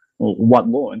law. Well, what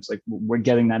law? And it's like, we're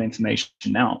getting that information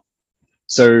now.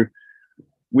 So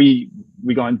we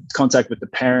got in contact with the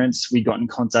parents, we got in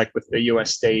contact with the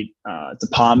US State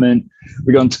Department,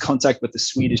 we got into contact with the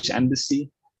Swedish embassy,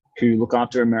 who look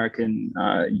after American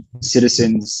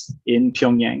citizens in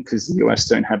Pyongyang, because the US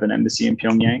don't have an embassy in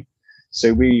Pyongyang.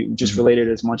 So we just related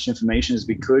as much information as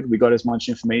we could. We got as much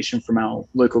information from our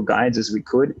local guides as we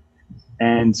could,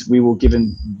 and we were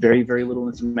given very, very little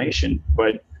information.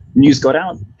 But news got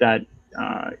out that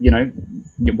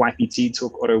YPT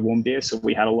took Otto Warmbier, so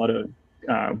we had a lot of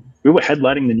we were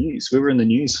headlining the news. We were in the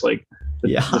news, like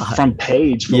the front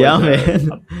page. For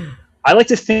man. I like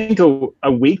to think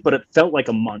a week, but it felt like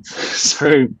a month.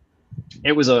 So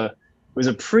it was a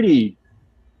pretty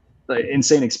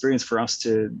insane experience for us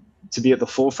to be at the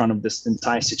forefront of this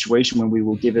entire situation when we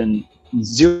were given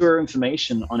zero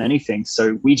information on anything.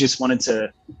 So we just wanted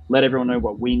to let everyone know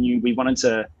what we knew. We wanted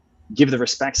to give the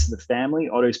respects to the family,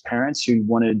 Otto's parents, who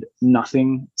wanted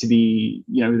nothing to be,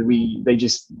 they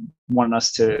just wanted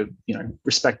us to,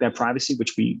 respect their privacy,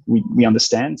 which we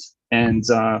understand. And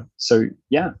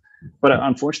but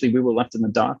unfortunately we were left in the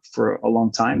dark for a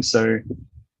long time. So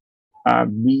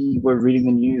we were reading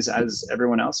the news as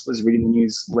everyone else was reading the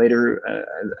news later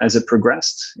as it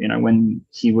progressed, when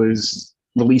he was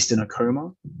released in a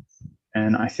coma.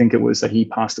 And I think it was that he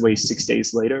passed away 6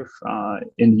 days later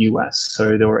in the US.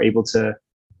 So they were able to,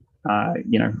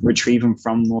 retrieve him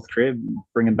from North Korea,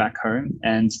 bring him back home.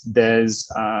 And there's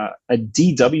a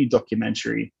DW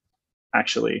documentary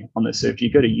actually on this. So if you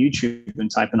go to YouTube and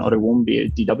type in Otto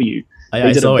Warmbier DW,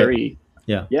 they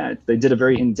did a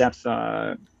very in-depth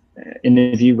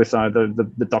interview with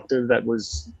the doctor that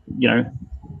was,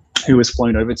 who was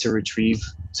flown over to retrieve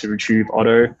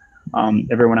Otto.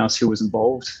 Everyone else who was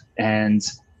involved, and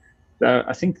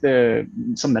I think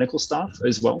some medical staff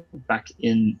as well back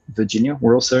in Virginia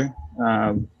were also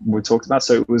were talked about.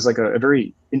 So it was like a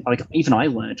very, even I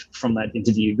learned from that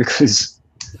interview, because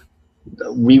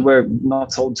we were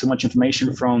not told too much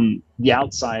information from the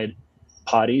outside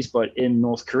parties, but in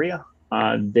North Korea,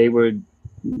 they were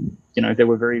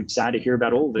very sad to hear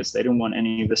about all of this. They didn't want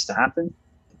any of this to happen.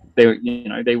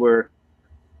 They were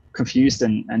confused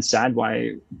and sad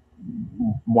why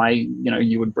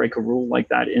you would break a rule like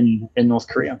that in North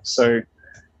Korea. So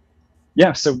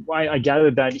I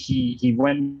gathered that he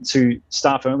went to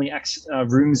staff only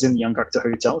rooms in the Yonggakdo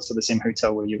Hotel, so the same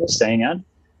hotel where you were staying at,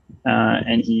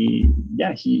 and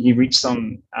he reached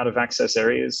some out of access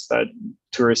areas that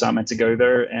tourists aren't meant to go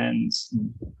there. And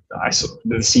I saw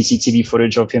the CCTV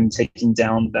footage of him taking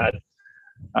down that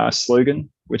slogan,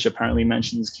 which apparently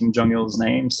mentions Kim Jong-il's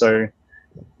name. So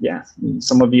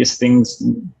some obvious things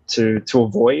to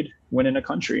avoid when in a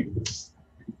country,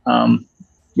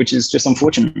 which is just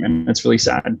unfortunate, and it's really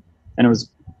sad. And it was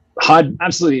hard,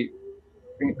 absolutely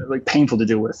painful to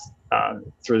deal with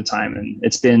through the time. And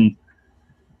it's been,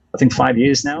 I think, 5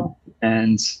 years now.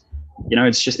 And,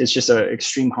 it's just an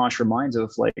extreme harsh reminder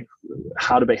of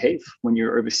how to behave when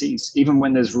you're overseas, even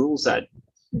when there's rules that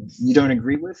you don't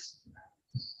agree with,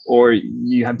 or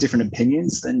you have different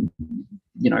opinions. Then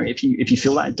if you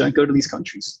feel that, don't go to these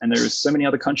countries. And there's so many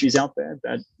other countries out there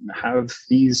that have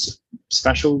these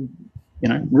special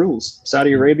rules.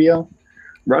 Saudi Arabia,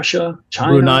 Russia,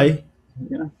 China,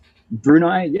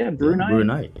 Brunei,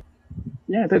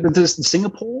 there's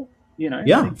Singapore.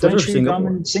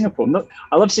 Singapore. No,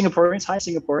 I love Singaporeans. Hi,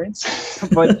 Singaporeans.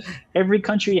 But every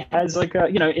country has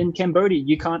in Cambodia,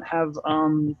 you can't have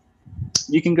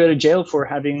you can go to jail for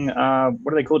having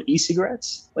what are they called,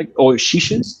 e-cigarettes, or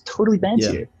shishas, totally banned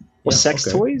here, or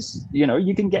sex toys.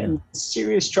 You can get in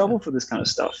serious trouble for this kind of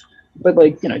stuff. But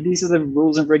these are the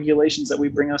rules and regulations that we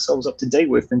bring ourselves up to date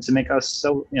with, and to make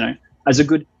ourselves, as a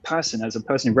good person, as a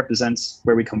person who represents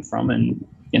where we come from, and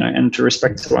and to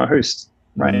respect to our host.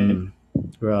 Right.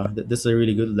 Wow, this is a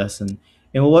really good lesson.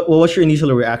 And what was your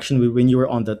initial reaction when you were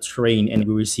on the train and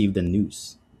we received the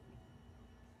news?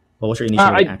 What was your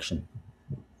initial reaction?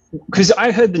 Because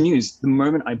I heard the news the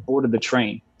moment I boarded the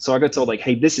train. So I got told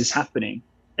hey, this is happening.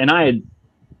 And I had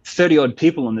 30 odd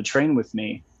people on the train with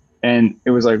me. And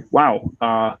it was wow.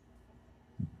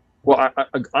 Well,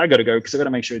 I got to go, because I got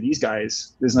to make sure these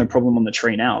guys, there's no problem on the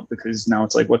train out, because now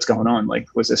it's what's going on?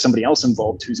 Was there somebody else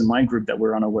involved who's in my group that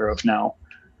we're unaware of now?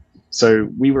 So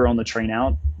we were on the train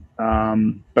out.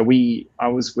 But I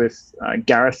was with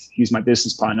Gareth, who's my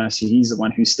business partner. So he's the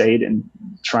one who stayed and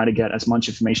tried to get as much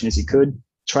information as he could,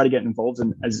 try to get involved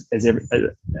in as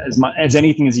much as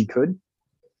anything as he could,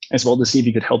 as well, to see if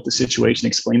he could help the situation,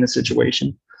 explain the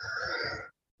situation.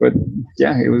 But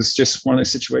it was just one of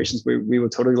those situations where we were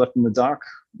totally left in the dark.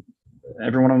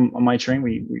 Everyone on my train,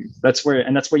 that's where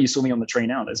you saw me on the train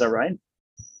out. Is that right?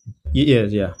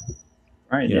 Yeah.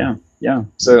 Right. Yeah.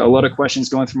 So a lot of questions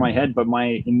going through my head, but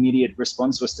my immediate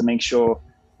response was to make sure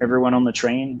everyone on the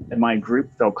train in my group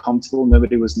felt comfortable.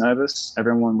 Nobody was nervous.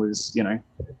 Everyone was,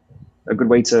 a good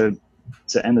way to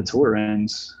end the tour. And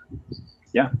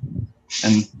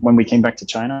and when we came back to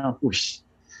China,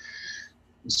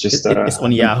 It's just It's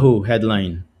on Yahoo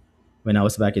headline when I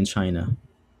was back in China.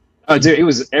 oh, dude, it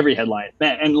was every headline,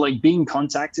 man, and like being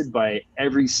contacted by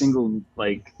every single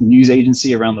like news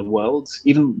agency around the world,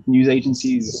 even news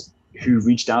agencies who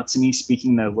reached out to me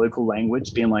speaking their local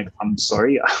language, being like, "I'm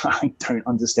sorry, I don't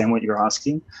understand what you're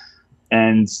asking,"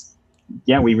 and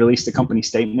yeah, we released a company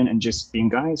statement and just being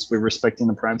guys, we're respecting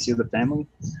the privacy of the family.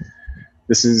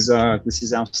 This is our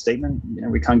statement. You know,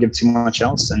 we can't give too much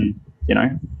else, and you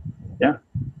know, yeah,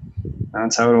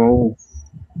 that's how it all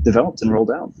developed and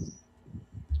rolled out.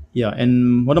 Yeah,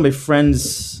 and one of my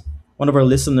friends, one of our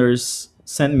listeners,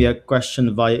 sent me a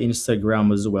question via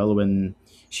Instagram as well when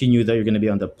she knew that you're going to be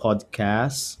on the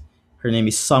podcast. Her name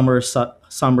is Summer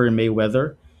Mayweather.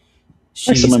 Hi,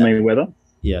 She's Summer Mayweather.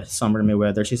 Yeah, Summer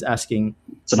Mayweather. She's asking,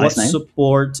 It's a what nice name.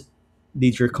 support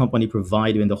did your company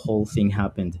provide when the whole thing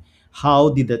happened?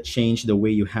 How did that change the way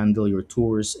you handle your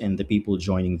tours and the people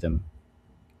joining them?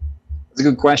 It's a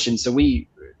good question. So we,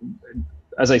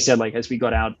 as I said, like as we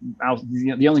got out,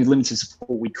 the only limited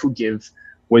support we could give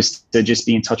was to just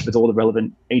be in touch with all the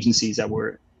relevant agencies that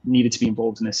were needed to be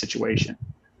involved in this situation.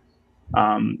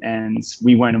 And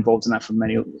we weren't involved in that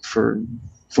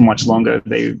for much longer.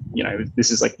 They, you know,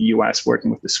 this is like the US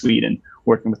working with the Sweden,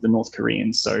 working with the North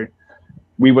Koreans. So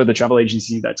we were the travel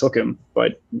agency that took him.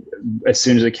 But as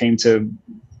soon as it came to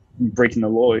breaking the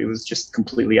law, it was just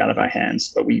completely out of our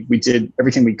hands. But we did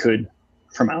everything we could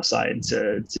from our side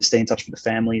to stay in touch with the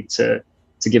family, to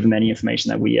give them any information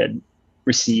that we had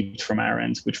received from our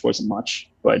end, which wasn't much,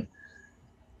 but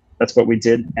that's what we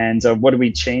did. And what did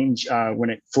we change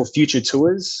for future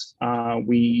tours?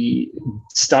 We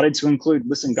started to include,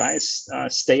 listen, guys,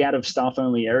 stay out of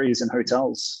staff-only areas and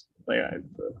hotels.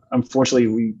 Unfortunately,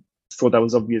 we thought that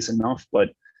was obvious enough, but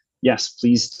yes,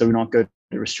 please do not go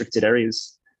to restricted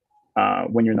areas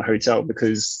when you're in the hotel,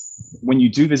 because when you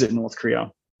do visit North Korea,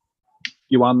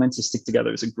 you are meant to stick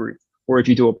together as a group. Or if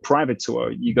you do a private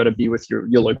tour, you got to be with your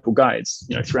local guides.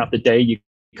 You know, throughout the day, you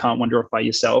can't wander off by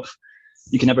yourself.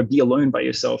 You can never be alone by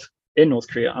yourself in North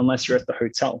Korea unless you're at the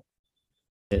hotel.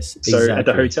 Yes, So exactly. at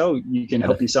the hotel, you can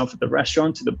help yourself at the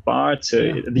restaurant, to the bar,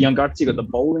 to the Yonggakdo. You got the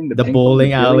bowling, the ping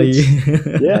bowling pong, alley.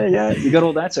 yeah, you got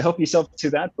all that. So help yourself to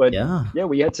that. But Yeah,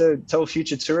 we had to tell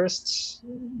future tourists,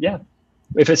 yeah,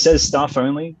 if it says staff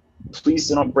only, please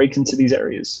do not break into these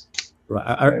areas. right.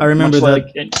 I remember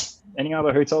much that. like any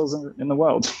other hotels in the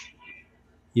world.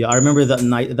 Yeah, I remember that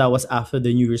night. That was after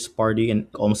the New Year's party, and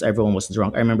almost everyone was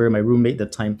drunk. I remember my roommate at the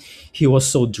time. He was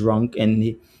so drunk,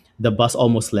 and the bus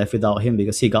almost left without him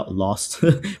because he got lost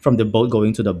from the boat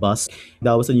going to the bus.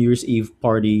 That was a New Year's Eve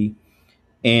party,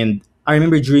 and I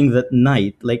remember during that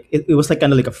night, like it was like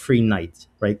kind of like a free night,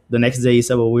 right? The next day is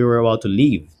we were about to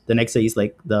leave. The next day is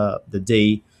like the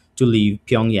day to leave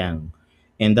Pyongyang,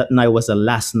 and that night was the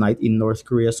last night in North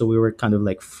Korea, so we were kind of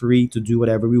like free to do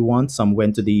whatever we want. Some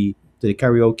went to the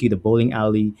karaoke, the bowling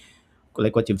alley.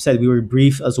 Like what you've said, we were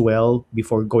briefed as well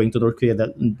before going to North Korea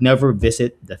that never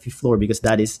visit the fifth floor because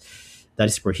that is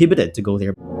prohibited to go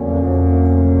there.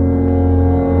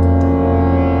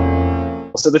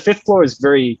 So the fifth floor is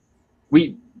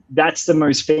that's the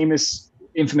most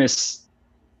infamous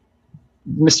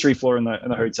mystery floor in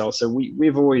the hotel. So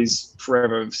we've always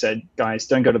forever said, guys,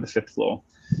 don't go to the fifth floor.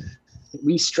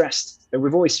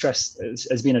 We've always stressed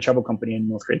as being a travel company in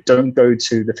North Korea, don't go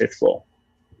to the fifth floor,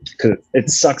 because it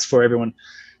sucks for everyone.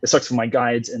 It sucks for my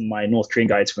guides and my North Korean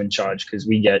guides who are in charge, because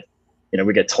we get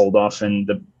told off, and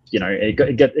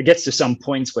it gets to some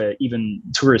points where even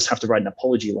tourists have to write an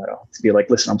apology letter to be like,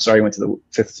 listen, I'm sorry I went to the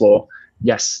fifth floor.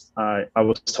 Yes, I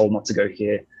was told not to go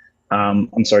here.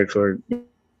 I'm sorry for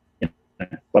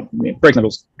breaking the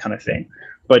rules kind of thing.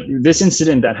 But this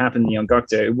incident that happened in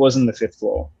Yonggakdo, it wasn't the fifth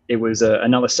floor. It was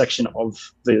another section of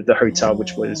the hotel,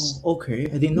 which was okay.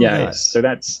 I didn't know that. So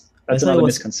that's another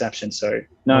misconception. So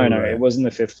no, it wasn't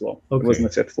the fifth floor. Okay. It wasn't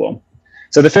the fifth floor.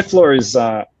 So the fifth floor is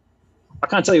I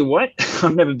can't tell you what.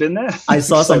 I've never been there. I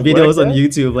saw some videos on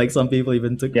YouTube. Like some people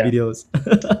even took videos.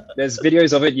 There's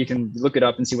videos of it. You can look it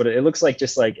up and see what it looks like.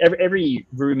 Just like every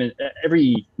room,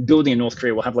 every building in North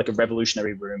Korea will have like a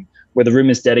revolutionary room, where the room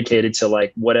is dedicated to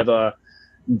like whatever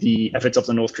the efforts of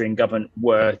the North Korean government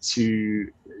were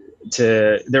to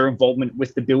their involvement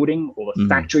with the building or the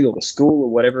factory or the school or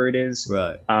whatever it is.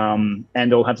 Right. And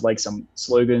they'll have like some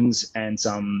slogans and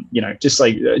some, just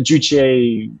like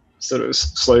Juche sort of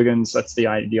slogans. That's the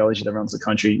ideology that runs the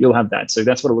country. You'll have that. So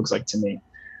that's what it looks like to me.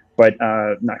 But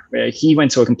no, he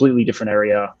went to a completely different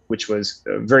area, which was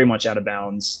very much out of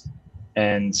bounds.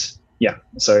 And yeah,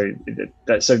 so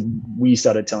we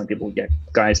started telling people,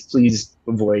 guys, please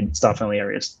avoid staff-only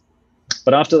areas.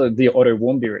 But after the Otto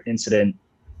Warmbier incident,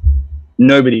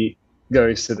 nobody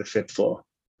goes to the fifth floor.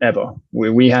 ever.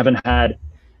 We haven't had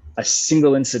a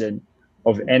single incident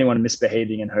of anyone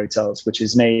misbehaving in hotels, which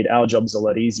has made our jobs a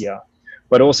lot easier.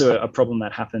 But also a problem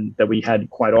that happened that we had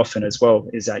quite often as well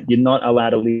is that you're not allowed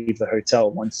to leave the hotel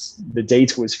once the day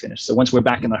tour is finished. So once we're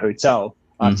back in the hotel,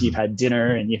 after you've Mhm. had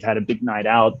dinner and you've had a big night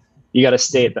out, you got to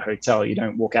stay at the hotel. You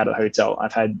don't walk out of the hotel.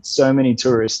 I've had so many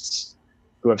tourists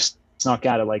who have snuck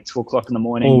out at like 2 o'clock in the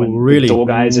morning Oh, when the really? door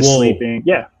guys are Whoa. sleeping.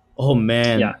 Yeah, Oh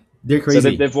man, yeah. they're So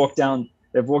crazy. they've walked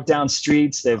down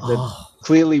streets. They've Oh,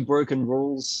 clearly broken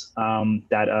rules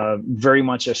that are very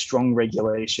much a strong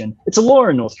regulation. It's a law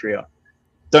in North Korea.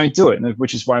 Don't do it,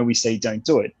 which is why we say don't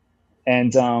do it.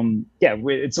 And yeah,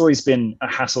 it's always been a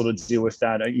hassle to deal with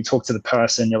that. You talk to the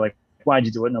person, you're like, why'd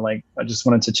you do it? And they're like, I just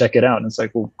wanted to check it out. And it's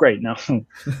like, well, great. Now,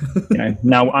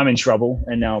 now I'm in trouble,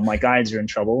 and now my guides are in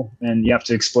trouble, and you have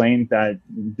to explain that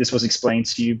this was explained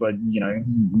to you, but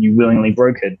you willingly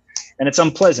broke it, and it's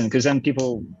unpleasant because then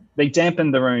people they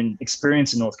dampen their own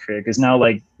experience in North Korea because now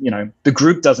like the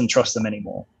group doesn't trust them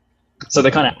anymore. So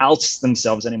they kind of right. outs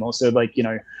themselves anymore. So like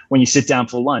when you sit down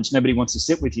for lunch, nobody wants to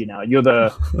sit with you now. You're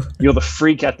the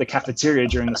freak at the cafeteria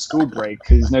during the school break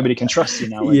because nobody can trust you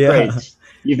now. Like great, Yeah,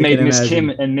 you've I can made Miss Kim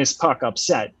imagine. and Miss Puck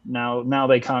upset. Now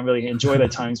they can't really enjoy their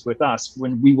times with us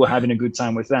when we were having a good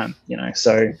time with them.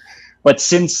 So, but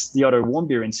since the Otto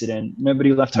Warmbier incident,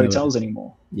 nobody left No, hotels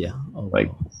anymore. yeah. Oh Like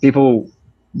wow. people,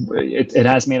 it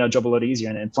has made our job a lot easier,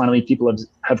 and finally people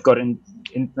have gotten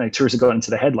like tourists have gotten into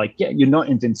the head like, yeah, you're not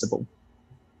invincible.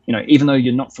 Even though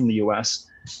you're not from the US,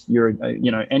 you're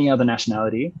any other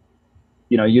nationality,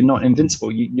 you're not invincible.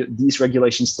 These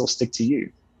regulations still stick to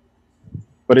you.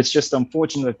 But it's just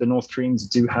unfortunate that the North Koreans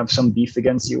do have some beef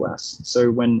against the US.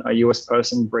 So when a US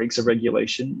person breaks a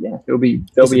regulation, yeah, they'll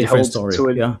It's a be different held story. to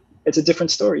it. Yeah, It's a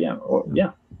different story, yeah. yeah,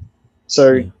 Yeah. So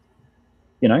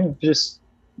yeah. just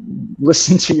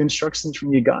listen to your instructions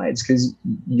from your guides because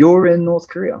you're in North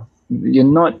Korea. You're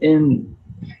not in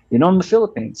the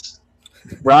Philippines.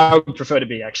 Where I would prefer to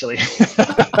be, actually.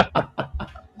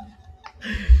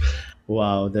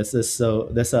 Wow, this is so.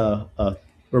 That's a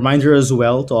reminder as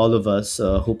well to all of us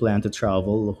who plan to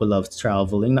travel, who love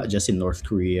traveling, not just in North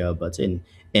Korea but in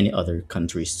any other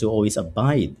countries, to always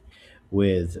abide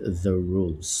with the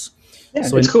rules. Yeah,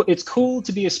 So, it's in cool. It's cool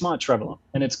to be a smart traveler,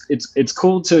 and it's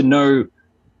cool to know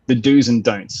the do's and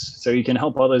don'ts, so you can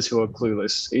help others who are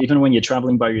clueless. Even when you're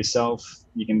traveling by yourself,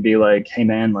 you can be like, "Hey,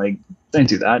 man, like, don't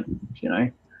do that. You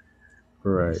know,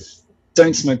 right,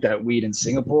 don't smoke that weed in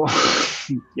Singapore.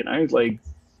 Like,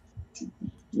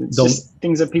 it's don't. just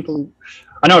things that people.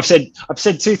 I know I've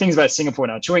said two things about Singapore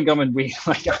now: chewing gum and weed.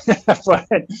 Like, but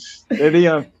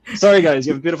sorry guys,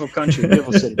 you have a beautiful country,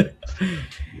 beautiful city.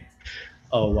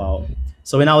 Oh wow.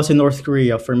 So when I was in North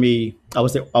Korea, for me, I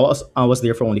was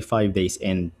there for only 5 days,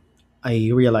 and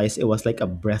I realized it was like a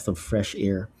breath of fresh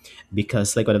air,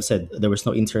 because, like what I've said, there was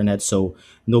no internet, so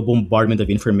no bombardment of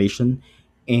information,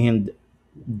 and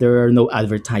there are no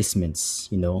advertisements,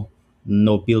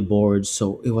 no billboards.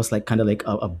 So it was like kind of like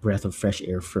a breath of fresh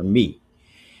air for me.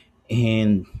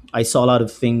 And I saw a lot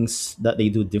of things that they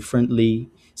do differently.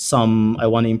 Some I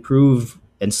want to improve,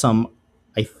 and some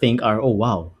I think are, oh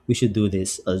wow, we should do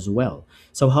this as well.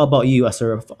 So how about you, as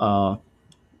sort of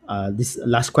this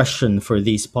last question for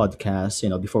this podcast?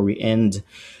 Before we end,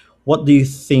 what do you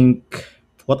think?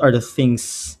 What are the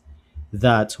things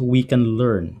that we can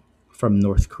learn from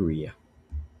North Korea,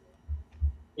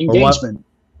 or what? Engagement.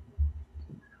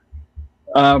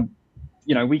 Um,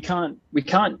 we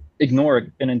can't ignore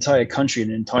an entire country,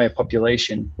 an entire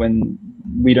population when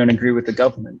we don't agree with the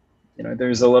government.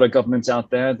 There's a lot of governments out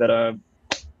there that are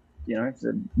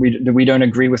that we don't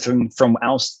agree with them from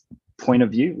our point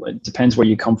of view. It depends where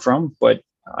you come from, but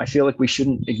I feel like we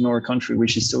shouldn't ignore a country. We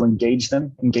should still engage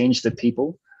them, engage the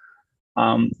people,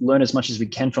 learn as much as we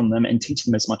can from them, and teach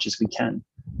them as much as we can.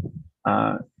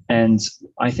 Uh, and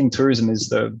I think tourism is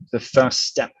the first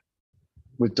step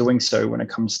with doing so when it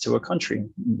comes to a country,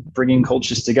 bringing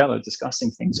cultures together, discussing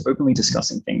things, openly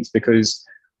discussing things, because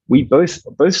we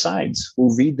both sides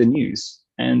will read the news,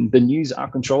 and the news are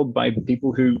controlled by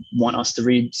people who want us to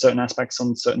read certain aspects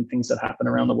on certain things that happen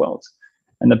around the world.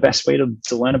 And the best way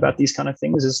to learn about these kind of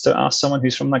things is to ask someone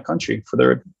who's from that country for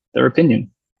their opinion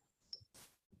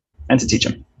and to teach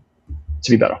them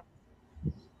to be better.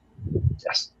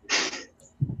 Yes.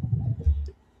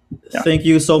 Yeah. Thank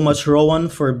you so much, Rowan,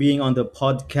 for being on the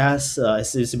podcast.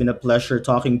 It's been a pleasure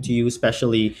talking to you,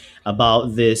 especially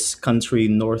about this country,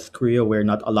 North Korea, where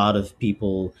not a lot of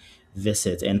people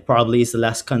visit, and probably is the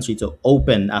last country to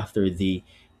open after the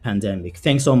pandemic.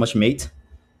 Thanks so much, mate.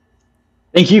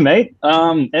 Thank you, mate.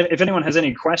 If anyone has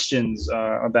any questions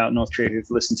about North Korea who've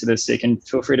listened to this, they can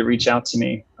feel free to reach out to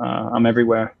me. I'm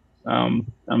everywhere.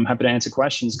 I'm happy to answer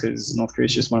questions because North Korea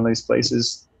is just one of those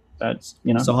places that,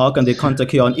 So how can they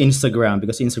contact you on Instagram?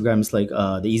 Because Instagram is like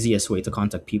the easiest way to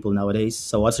contact people nowadays.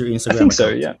 So what's your I Instagram think so,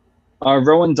 account? yeah.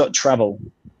 Rowan.travel.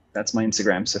 That's my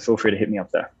Instagram. So feel free to hit me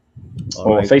up there. All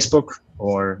Or right. Facebook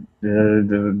or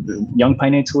the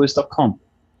youngpioneertours.com.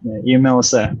 Yeah, email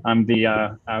us there. I'm the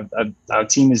our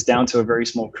team is down to a very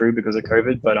small crew because of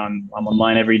COVID, but I'm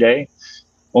online every day,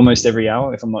 almost every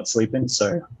hour if I'm not sleeping.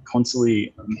 So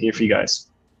constantly I'm here for you guys.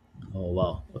 Oh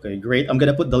wow. Okay, great. I'm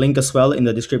gonna put the link as well in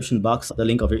the description box, the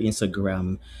link of your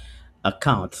Instagram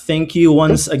account. Thank you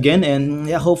once again, and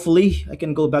yeah, hopefully I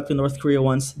can go back to North Korea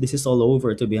once this is all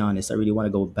over. To be honest, I really want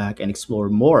to go back and explore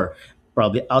more,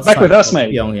 probably Back with outside us, of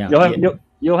mate. Pyongyang. You'll have Yeah.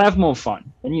 you'll have more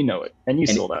fun, and you know it, and you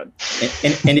And saw that.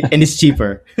 and it's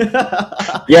cheaper.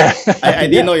 Yeah, I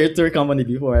didn't yeah. know your tour company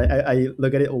before. I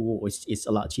look at it. Oh, it's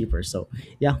a lot cheaper. So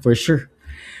yeah, for sure.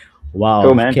 Cool,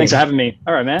 Wow. man. Okay. Thanks for having me.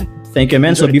 All right, man. Thank you,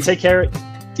 man. So Take care.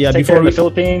 yeah, Take care before in we the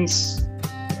Philippines.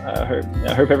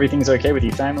 I hope everything's okay with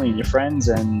your family and your friends,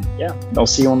 and yeah, I'll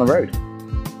see you on the road.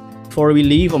 before we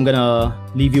leave, I'm gonna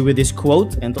leave you with this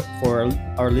quote, and for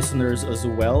our listeners as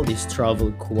well, this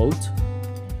travel quote.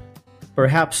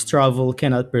 Perhaps travel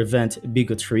cannot prevent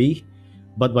bigotry,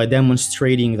 but by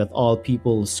demonstrating that all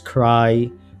peoples cry,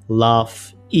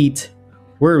 laugh, eat,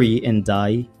 worry, and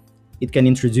die, it can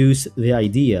introduce the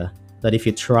idea that if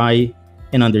we try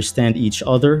and understand each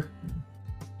other,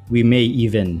 we may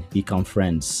even become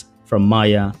friends. From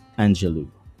Maya Angelou.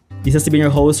 This has been your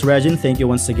host, Regin. Thank you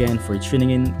once again for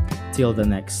tuning in. Till the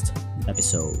next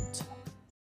episode.